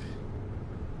fuck?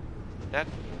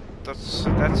 That's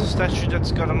a statue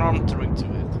that's got an arm ring to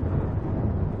it.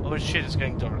 Oh shit, it's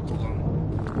getting dark. Hold on.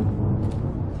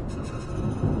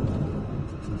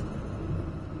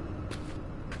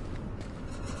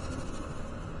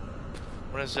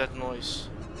 What is that noise?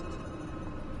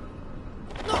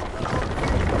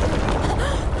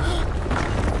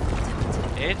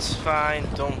 It's fine,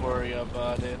 don't worry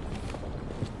about it.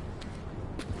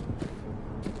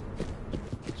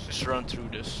 Let's just run through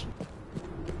this.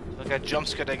 If I get jump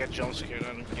scared, I get jump scared,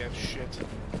 I don't get shit.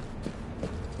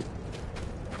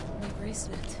 My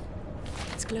bracelet.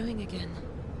 It's glowing again.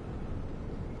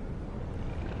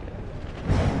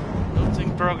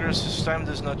 Nothing progresses, time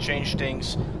does not change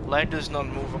things, light does not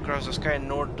move across the sky,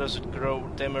 nor does it grow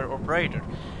dimmer or brighter.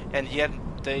 And yet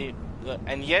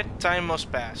time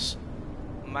must pass.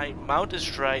 My mouth is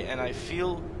dry and I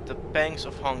feel the pangs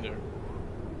of hunger.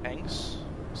 Pangs?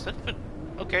 Is that even...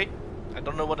 Okay. I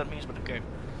don't know what that means, but okay.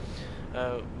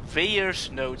 Veyer's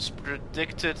notes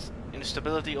predicted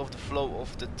instability of the flow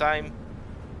of the time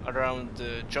around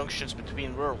the junctions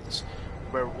between worlds,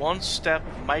 where one step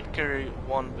might carry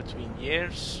one between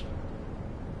years.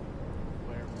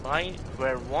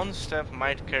 Where one step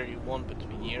might carry one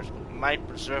between years, but might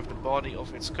preserve the body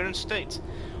of its current state.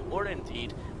 Or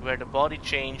indeed, where the body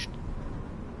changed,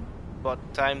 but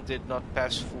time did not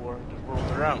pass for the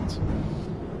world around.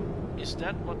 Is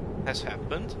that what has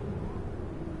happened?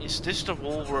 Is this the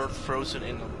whole world frozen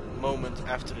in a moment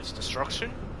after its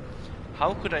destruction?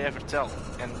 How could I ever tell?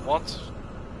 And what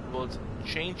would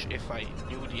change if I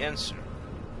knew the answer?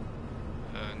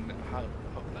 How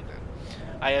like that?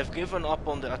 I have given up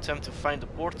on the attempt to find the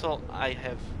portal. I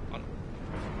have a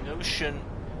notion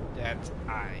that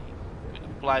I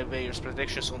could apply various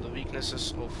predictions on the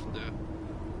weaknesses of the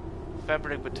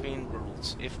fabric between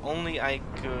worlds. If only I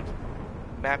could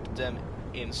map them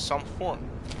in some form.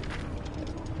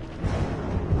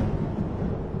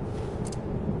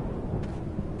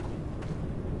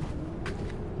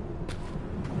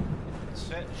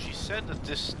 She said that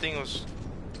this thing was...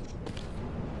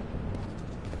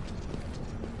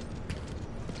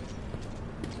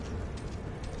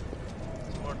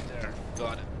 Toward there.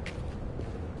 Got it.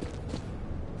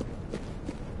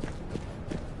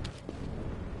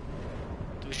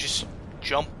 Do we just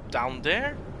jump down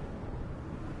there?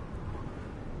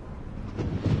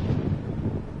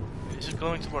 Is it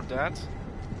going toward that?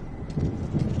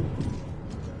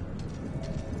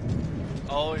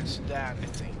 Oh, it's that, I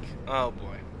think. Oh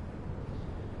boy.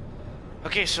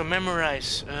 Okay, so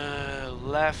memorize.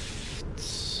 Left,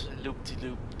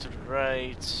 loop-de-loop to the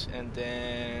right, and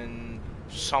then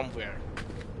somewhere.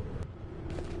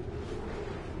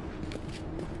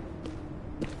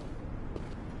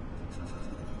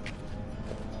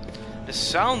 The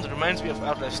sound reminds me of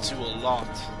Outlast 2 a lot.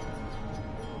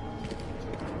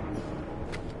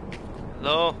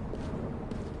 Hello?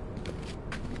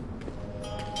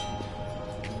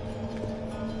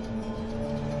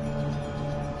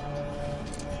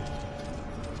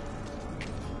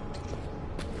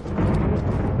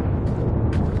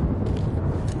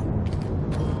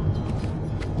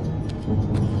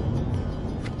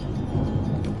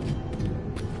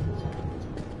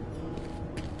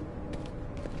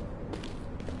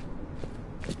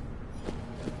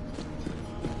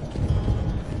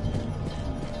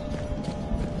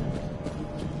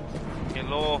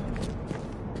 Hello?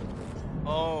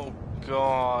 Oh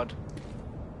god.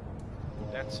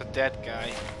 That's a dead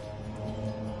guy.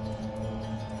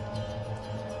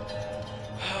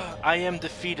 I am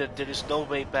defeated. There is no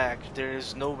way back. There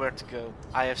is nowhere to go.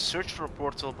 I have searched for a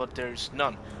portal, but there is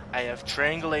none. I have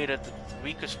triangulated the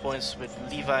weakest points with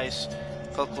Levi's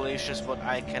calculations, but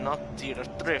I cannot deal a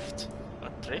drift. A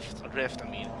drift? A drift, I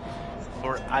mean.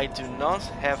 For I do not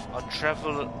have a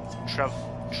traveler's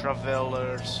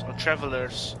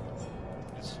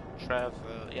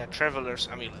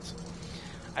amulet.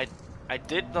 I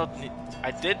did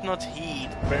not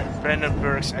heed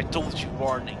Brennenberg's "I told you"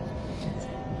 warning.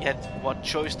 Yet what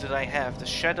choice did I have? The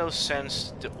shadow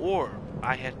sensed the orb.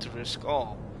 I had to risk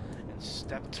all and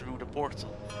step through the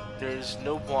portal. There is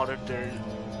no water. There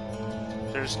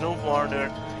is no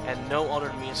water and no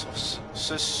other means of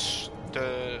sustenance.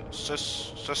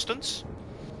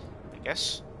 I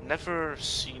guess. Never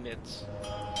seen it.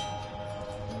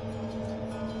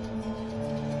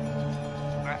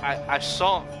 I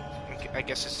saw. I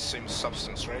guess it's the same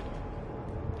substance, right?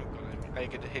 I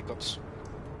get the hiccups.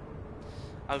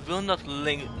 I will not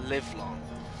live long.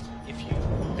 If you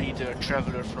be the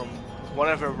traveler from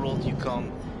whatever world you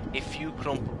come, if you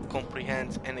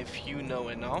comprehend and if you know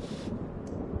enough,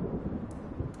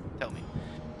 tell me.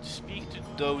 To speak to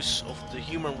those of the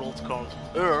human world called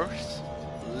Earth,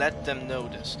 let them know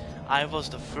this. I was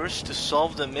the first to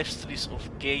solve the mysteries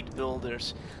of gate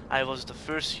builders. I was the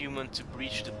first human to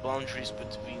breach the boundaries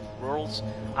between worlds.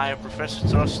 I am Professor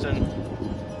Thorsten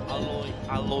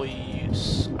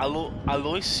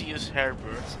Aloysius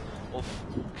Herbert of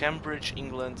Cambridge,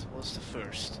 England was the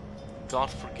first. God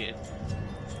forgive.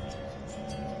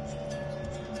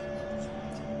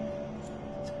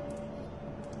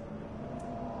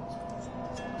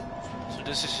 So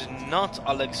this is not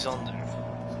Alexander.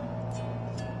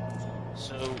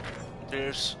 So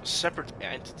there's a separate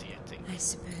entity, I think. I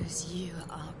suppose you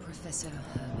are Professor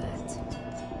Herbert.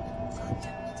 God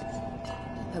damn it.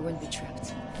 I won't be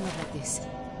trapped. Not like this.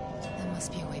 There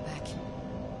must be a way back.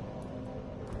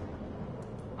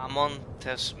 Amon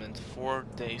Testament, 4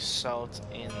 days south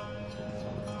in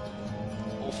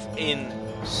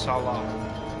Salah.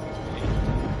 Okay.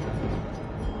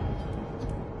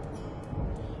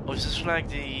 Oh, is this like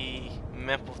the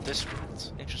map of this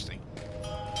world? Interesting.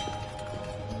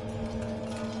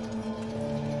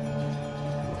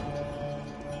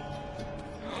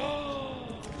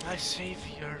 My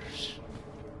saviors.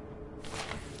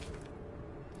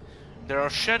 There are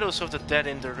shadows of the dead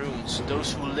in the ruins.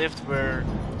 Those who lived were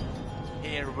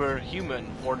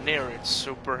human or near it.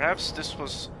 So perhaps this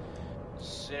was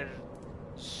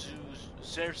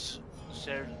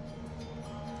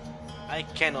I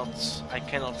cannot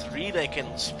read. I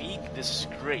cannot speak. This is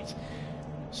great.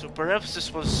 So perhaps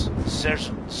this was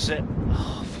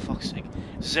oh, for fuck's sake,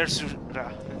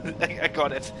 Zersura. I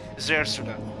got it.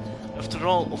 Zersura. After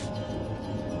all,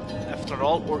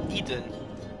 or Eden,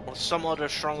 or some other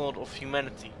stronghold of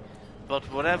humanity. But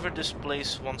whatever this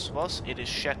place once was, it is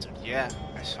shattered. Yeah,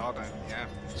 I saw that. Yeah,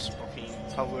 it's fucking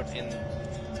covered in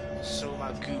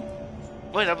Soma goo.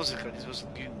 Wait, that was correct. It was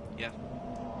goo. Yeah.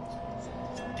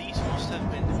 These must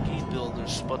have been the gate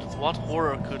builders, but what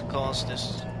horror could cause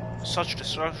such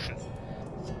destruction?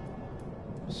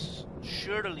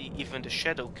 Surely even the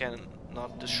shadow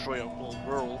cannot destroy our whole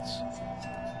world.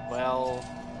 Well,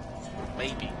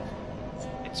 maybe.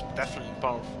 It's definitely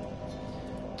powerful.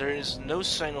 There is no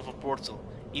sign of a portal,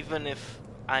 even if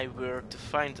I were to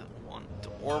find one. The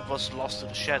orb was lost to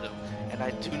the shadow, and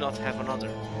I do not have another.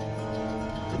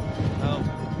 Oh.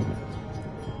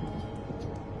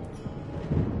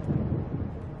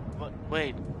 But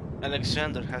wait,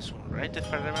 Alexander has one, right,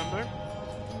 if I remember?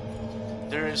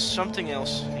 There is something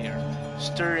else here,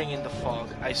 stirring in the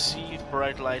fog. I see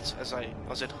bright lights as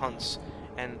it hunts,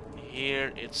 and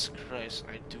here its cries.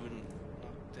 I do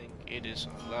not think it is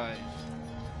alive.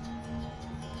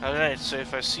 Alright, so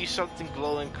if I see something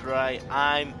glow and cry,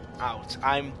 I'm out.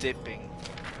 I'm dipping.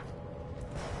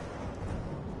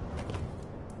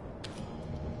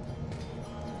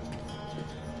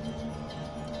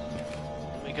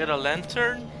 Do we get a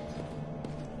lantern?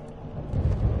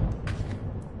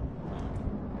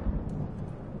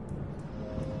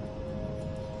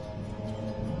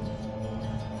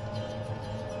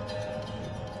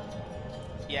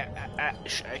 Yeah,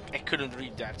 I couldn't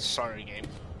read that. Sorry, game.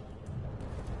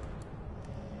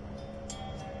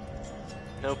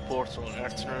 No portal,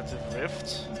 alternative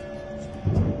rift.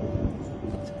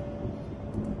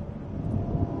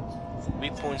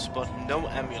 Weak points, but no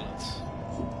amulet.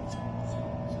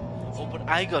 Oh, but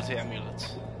I got the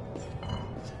amulet.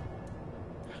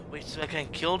 Wait, so I can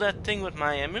kill that thing with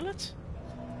my amulet?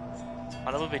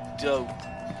 Oh, that would be dope.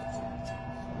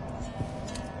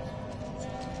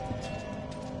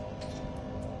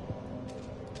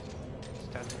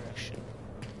 That direction.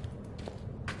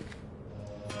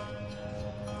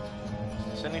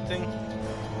 Is anything?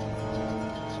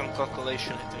 Some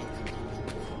calculation, I think.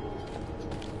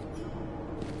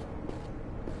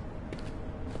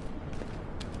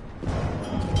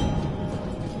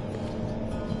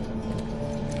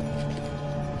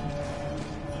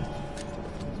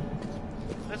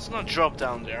 Let's not drop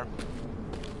down there.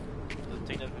 I don't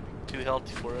think that would be too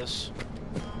healthy for us.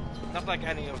 Not like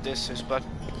any of this is, but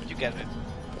you get it.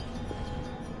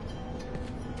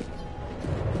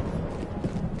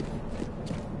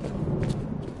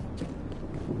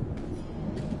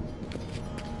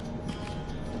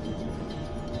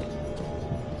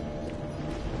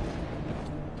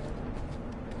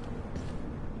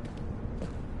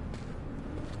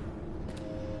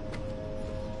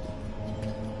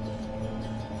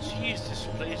 Jeez, this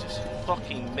place is a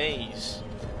fucking maze.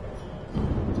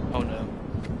 Oh no.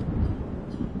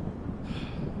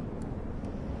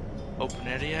 Open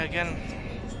area again.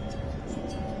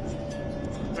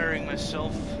 Preparing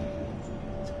myself.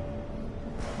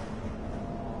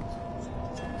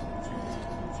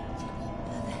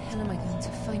 How the hell am I going to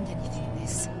find anything in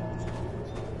this?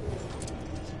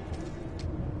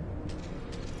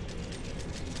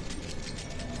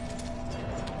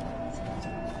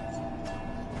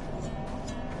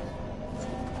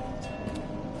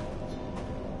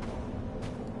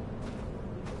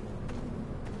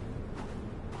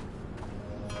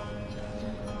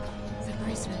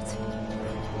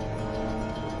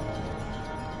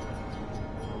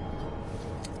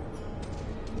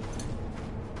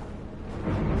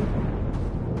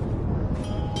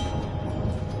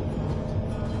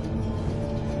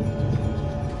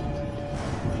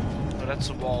 That's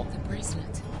a wall. The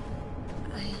bracelet.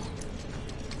 I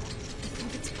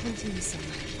think it's pointing me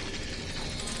somewhere.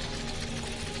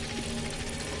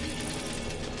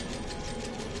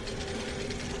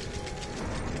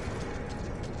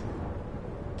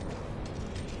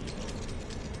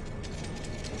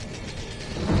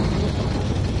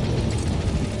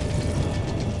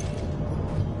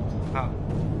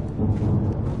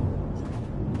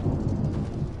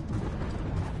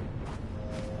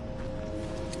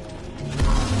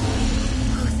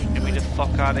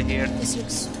 Out of here. This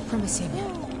looks promising.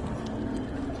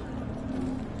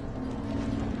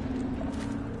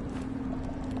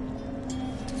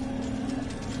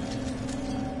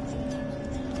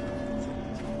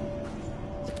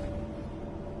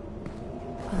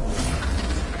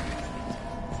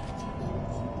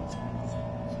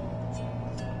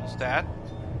 What's that?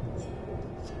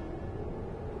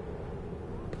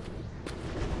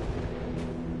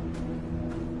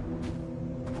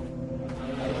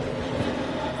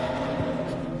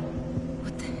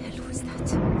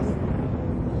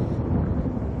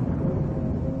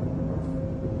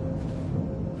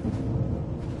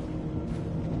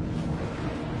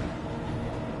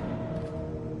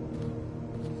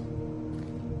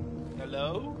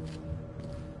 Hello?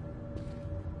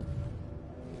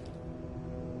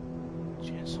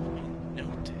 chance of being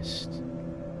noticed.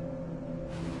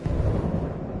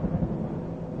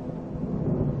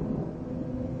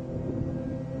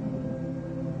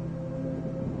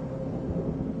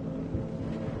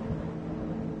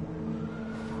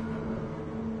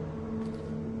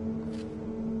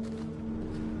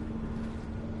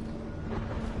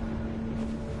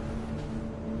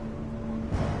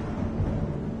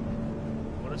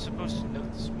 What is supposed to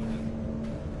notice me then?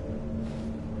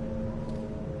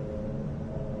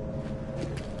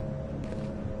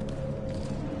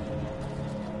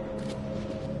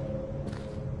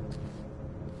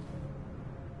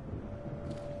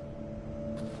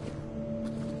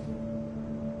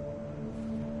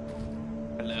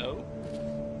 Hello?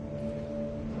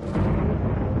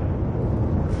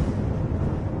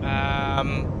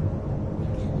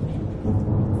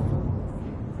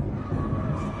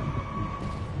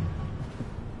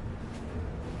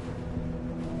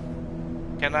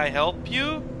 Can I help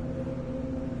you?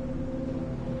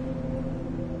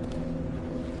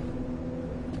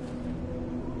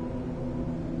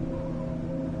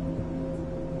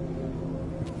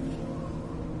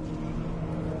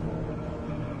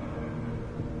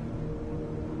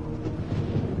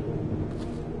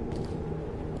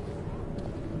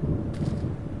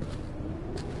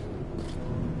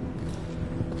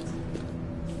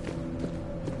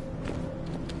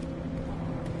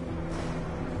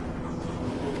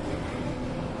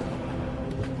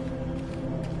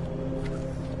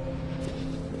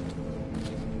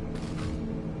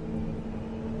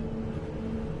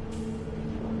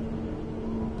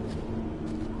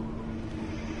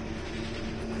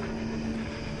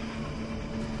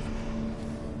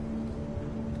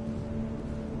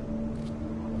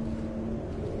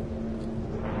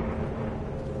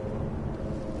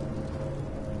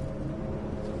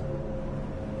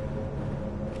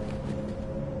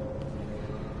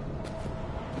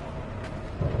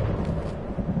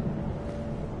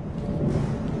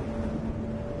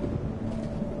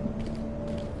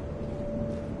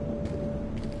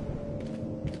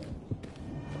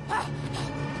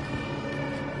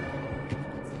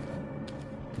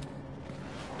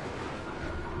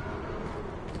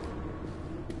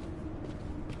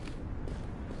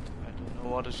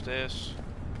 What is this?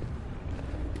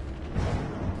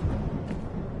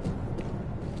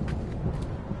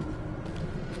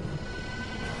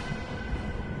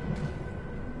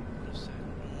 What is that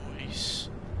noise?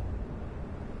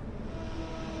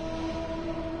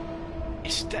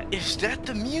 Is that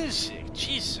the music?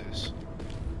 Jesus.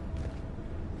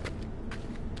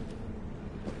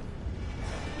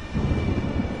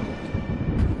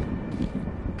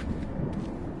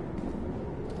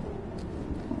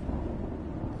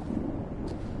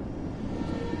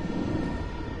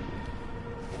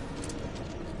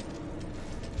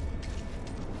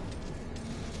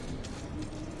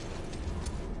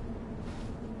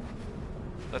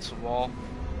 That's a wall.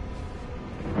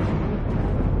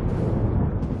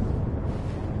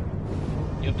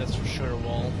 Yep, that's for sure a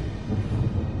wall.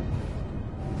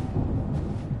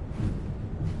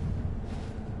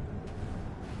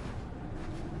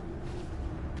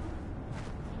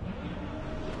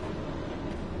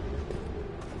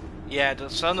 Yeah, the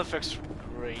sound effects are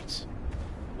great.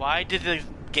 Why did the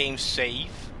game save?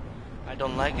 I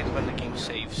don't like it when the game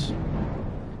saves.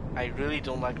 I really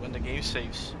don't like when the game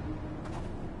saves.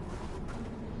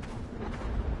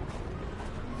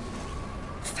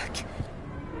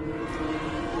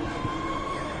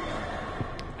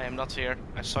 I am not here.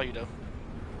 I saw you though.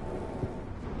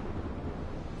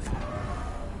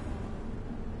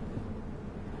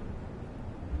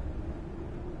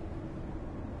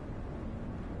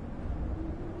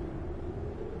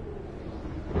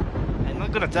 I'm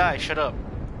not gonna die, shut up.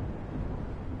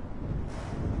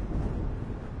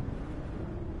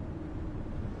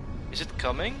 Is it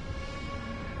coming?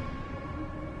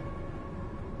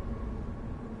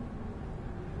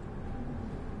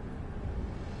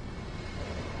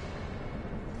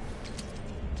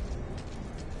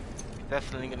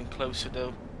 Definitely getting closer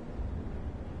though.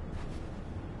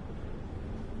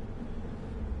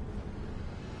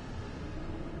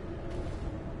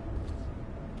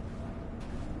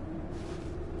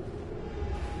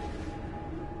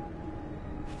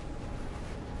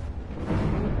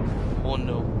 Oh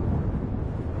no.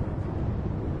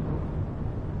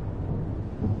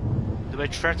 Do I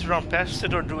try to run past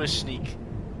it or do I sneak?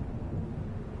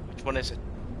 Which one is it?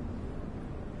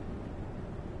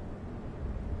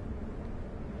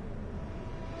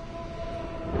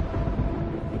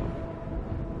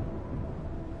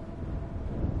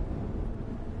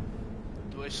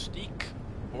 Sneak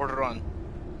or run?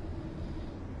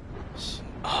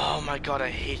 Oh my god, I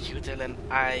hate you, Dylan.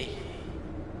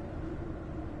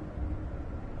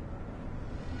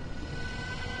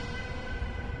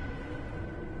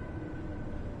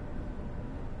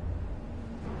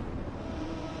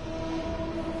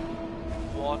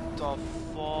 What the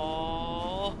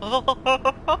fuck?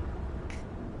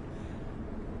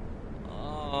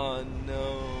 Oh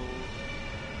no.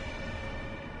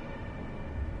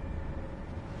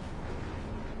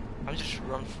 I'm just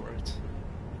run for it.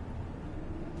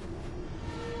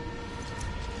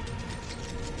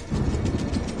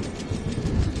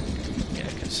 Yeah,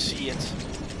 I can see it.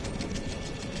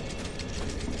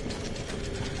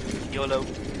 YOLO.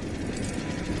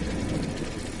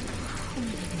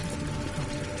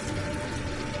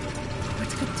 What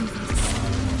could do this?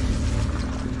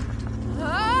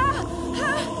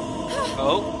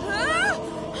 Oh.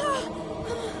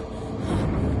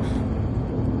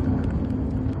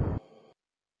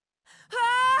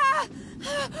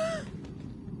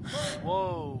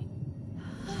 Whoa.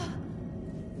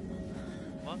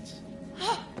 What?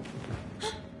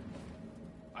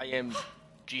 I am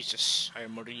Jesus. I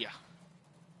am Maria.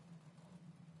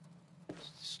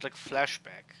 It's like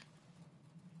flashback.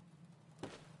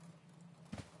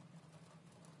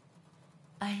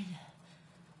 I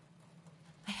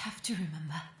have to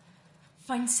remember.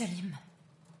 Find Selim.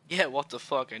 Yeah, what the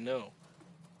fuck, I know.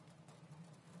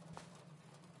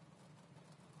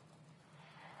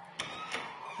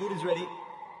 Food is ready.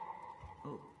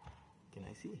 Oh, can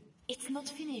I see? It's not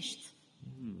finished.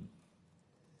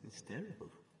 It's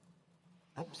terrible.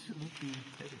 Absolutely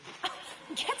terrible.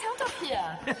 Get out of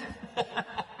here!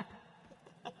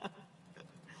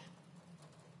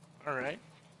 Alright.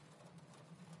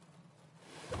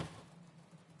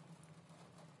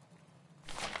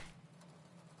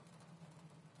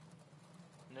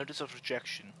 Notice of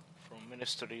rejection from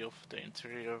Ministry of the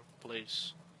Interior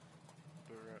Place.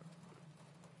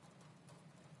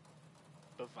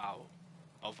 Bavau.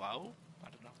 Bavau? I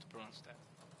don't know how to pronounce that.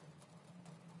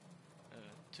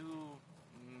 To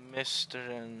Mr.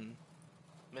 and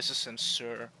Mrs. and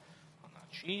Sir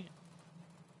Hanachi,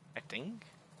 I think.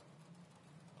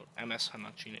 Or MS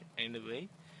Hanachi anyway.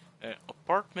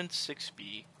 Apartment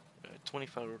 6B,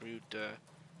 25 Rue de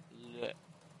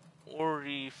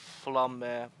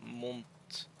Oriflamme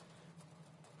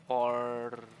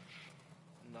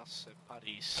Montparnasse,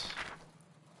 Paris.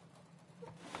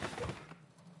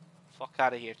 Fuck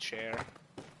out of here, chair.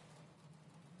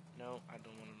 No, I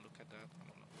don't want to look at that. I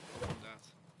want to open that.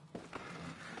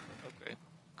 Okay,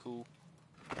 cool.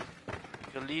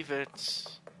 You can leave it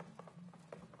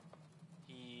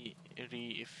here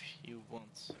if you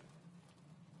want.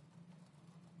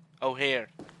 Oh, here.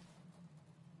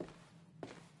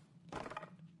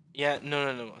 Yeah,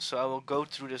 no. So I will go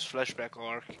through this flashback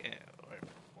arc, or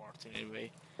part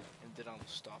anyway, and then I'll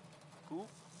stop. Cool?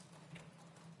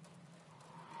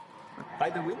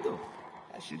 By the window.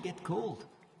 I should get cold.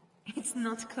 It's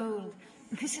not cold.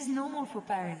 This is normal for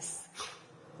Paris.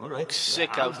 All right.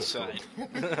 Sick outside.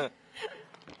 Anything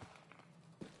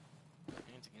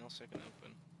else I can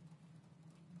open?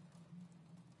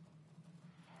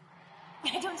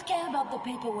 I don't care about the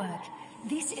paperwork.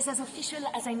 This is as official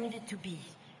as I need it to be.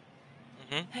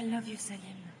 I love you,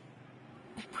 Selim.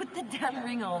 Put the damn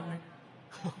ring on.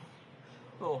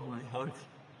 Oh, my heart.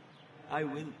 I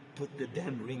will put the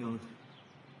damn ring on.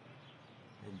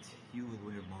 And you will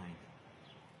wear mine.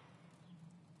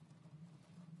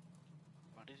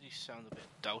 Why did he sound a bit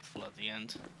doubtful at the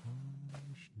end?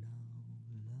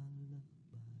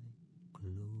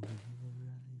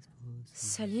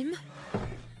 Selim?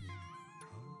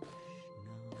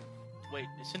 Wait,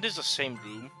 isn't this the same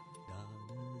room?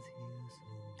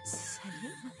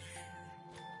 Selim?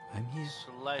 I'm here.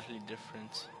 Slightly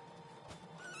different.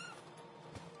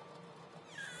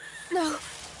 No!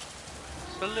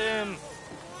 Selim!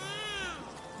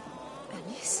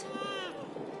 Alice?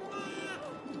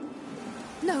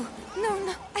 No!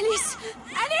 Alice!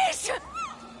 Alice!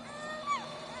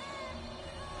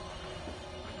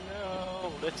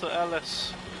 No, little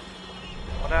Alice.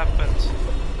 What happened?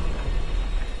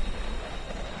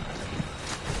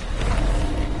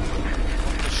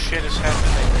 What the shit is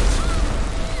happening?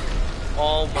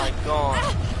 Oh my god.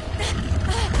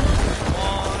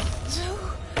 What?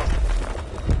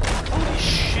 Holy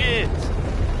shit!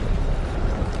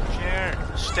 Chair,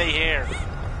 stay here.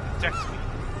 Protect me.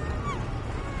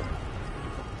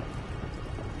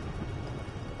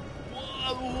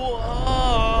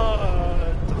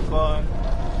 What the fuck?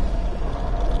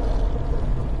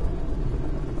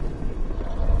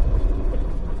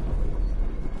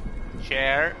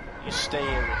 Chair, you stay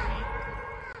here with me.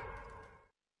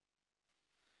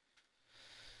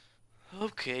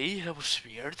 Okay, that was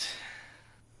weird.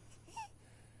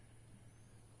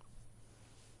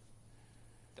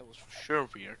 That was for sure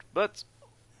weird, but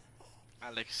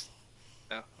Alex,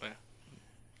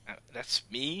 that's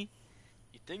me?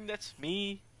 You think that's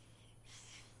me?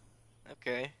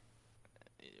 Okay.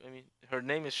 I mean, her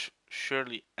name is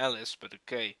Shirley Alice, but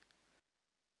okay.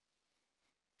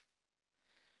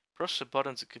 Press the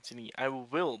button to continue. I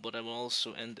will, but I will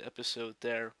also end the episode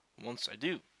there once I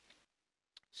do.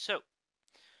 So,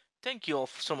 thank you all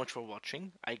so much for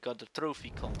watching. I got a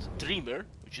trophy called Dreamer,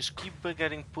 which is keep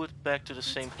getting put back to the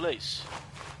same place.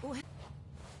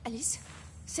 Alice?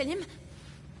 Selim?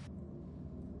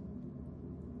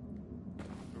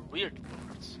 Weird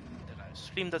parts that I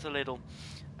screamed at a little.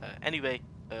 Anyway,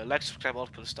 like, subscribe, all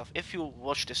that kind of stuff. If you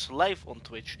watch this live on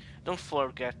Twitch, don't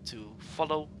forget to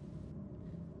follow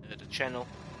the channel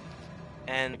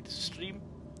and the stream,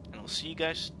 and I'll see you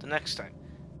guys the next time.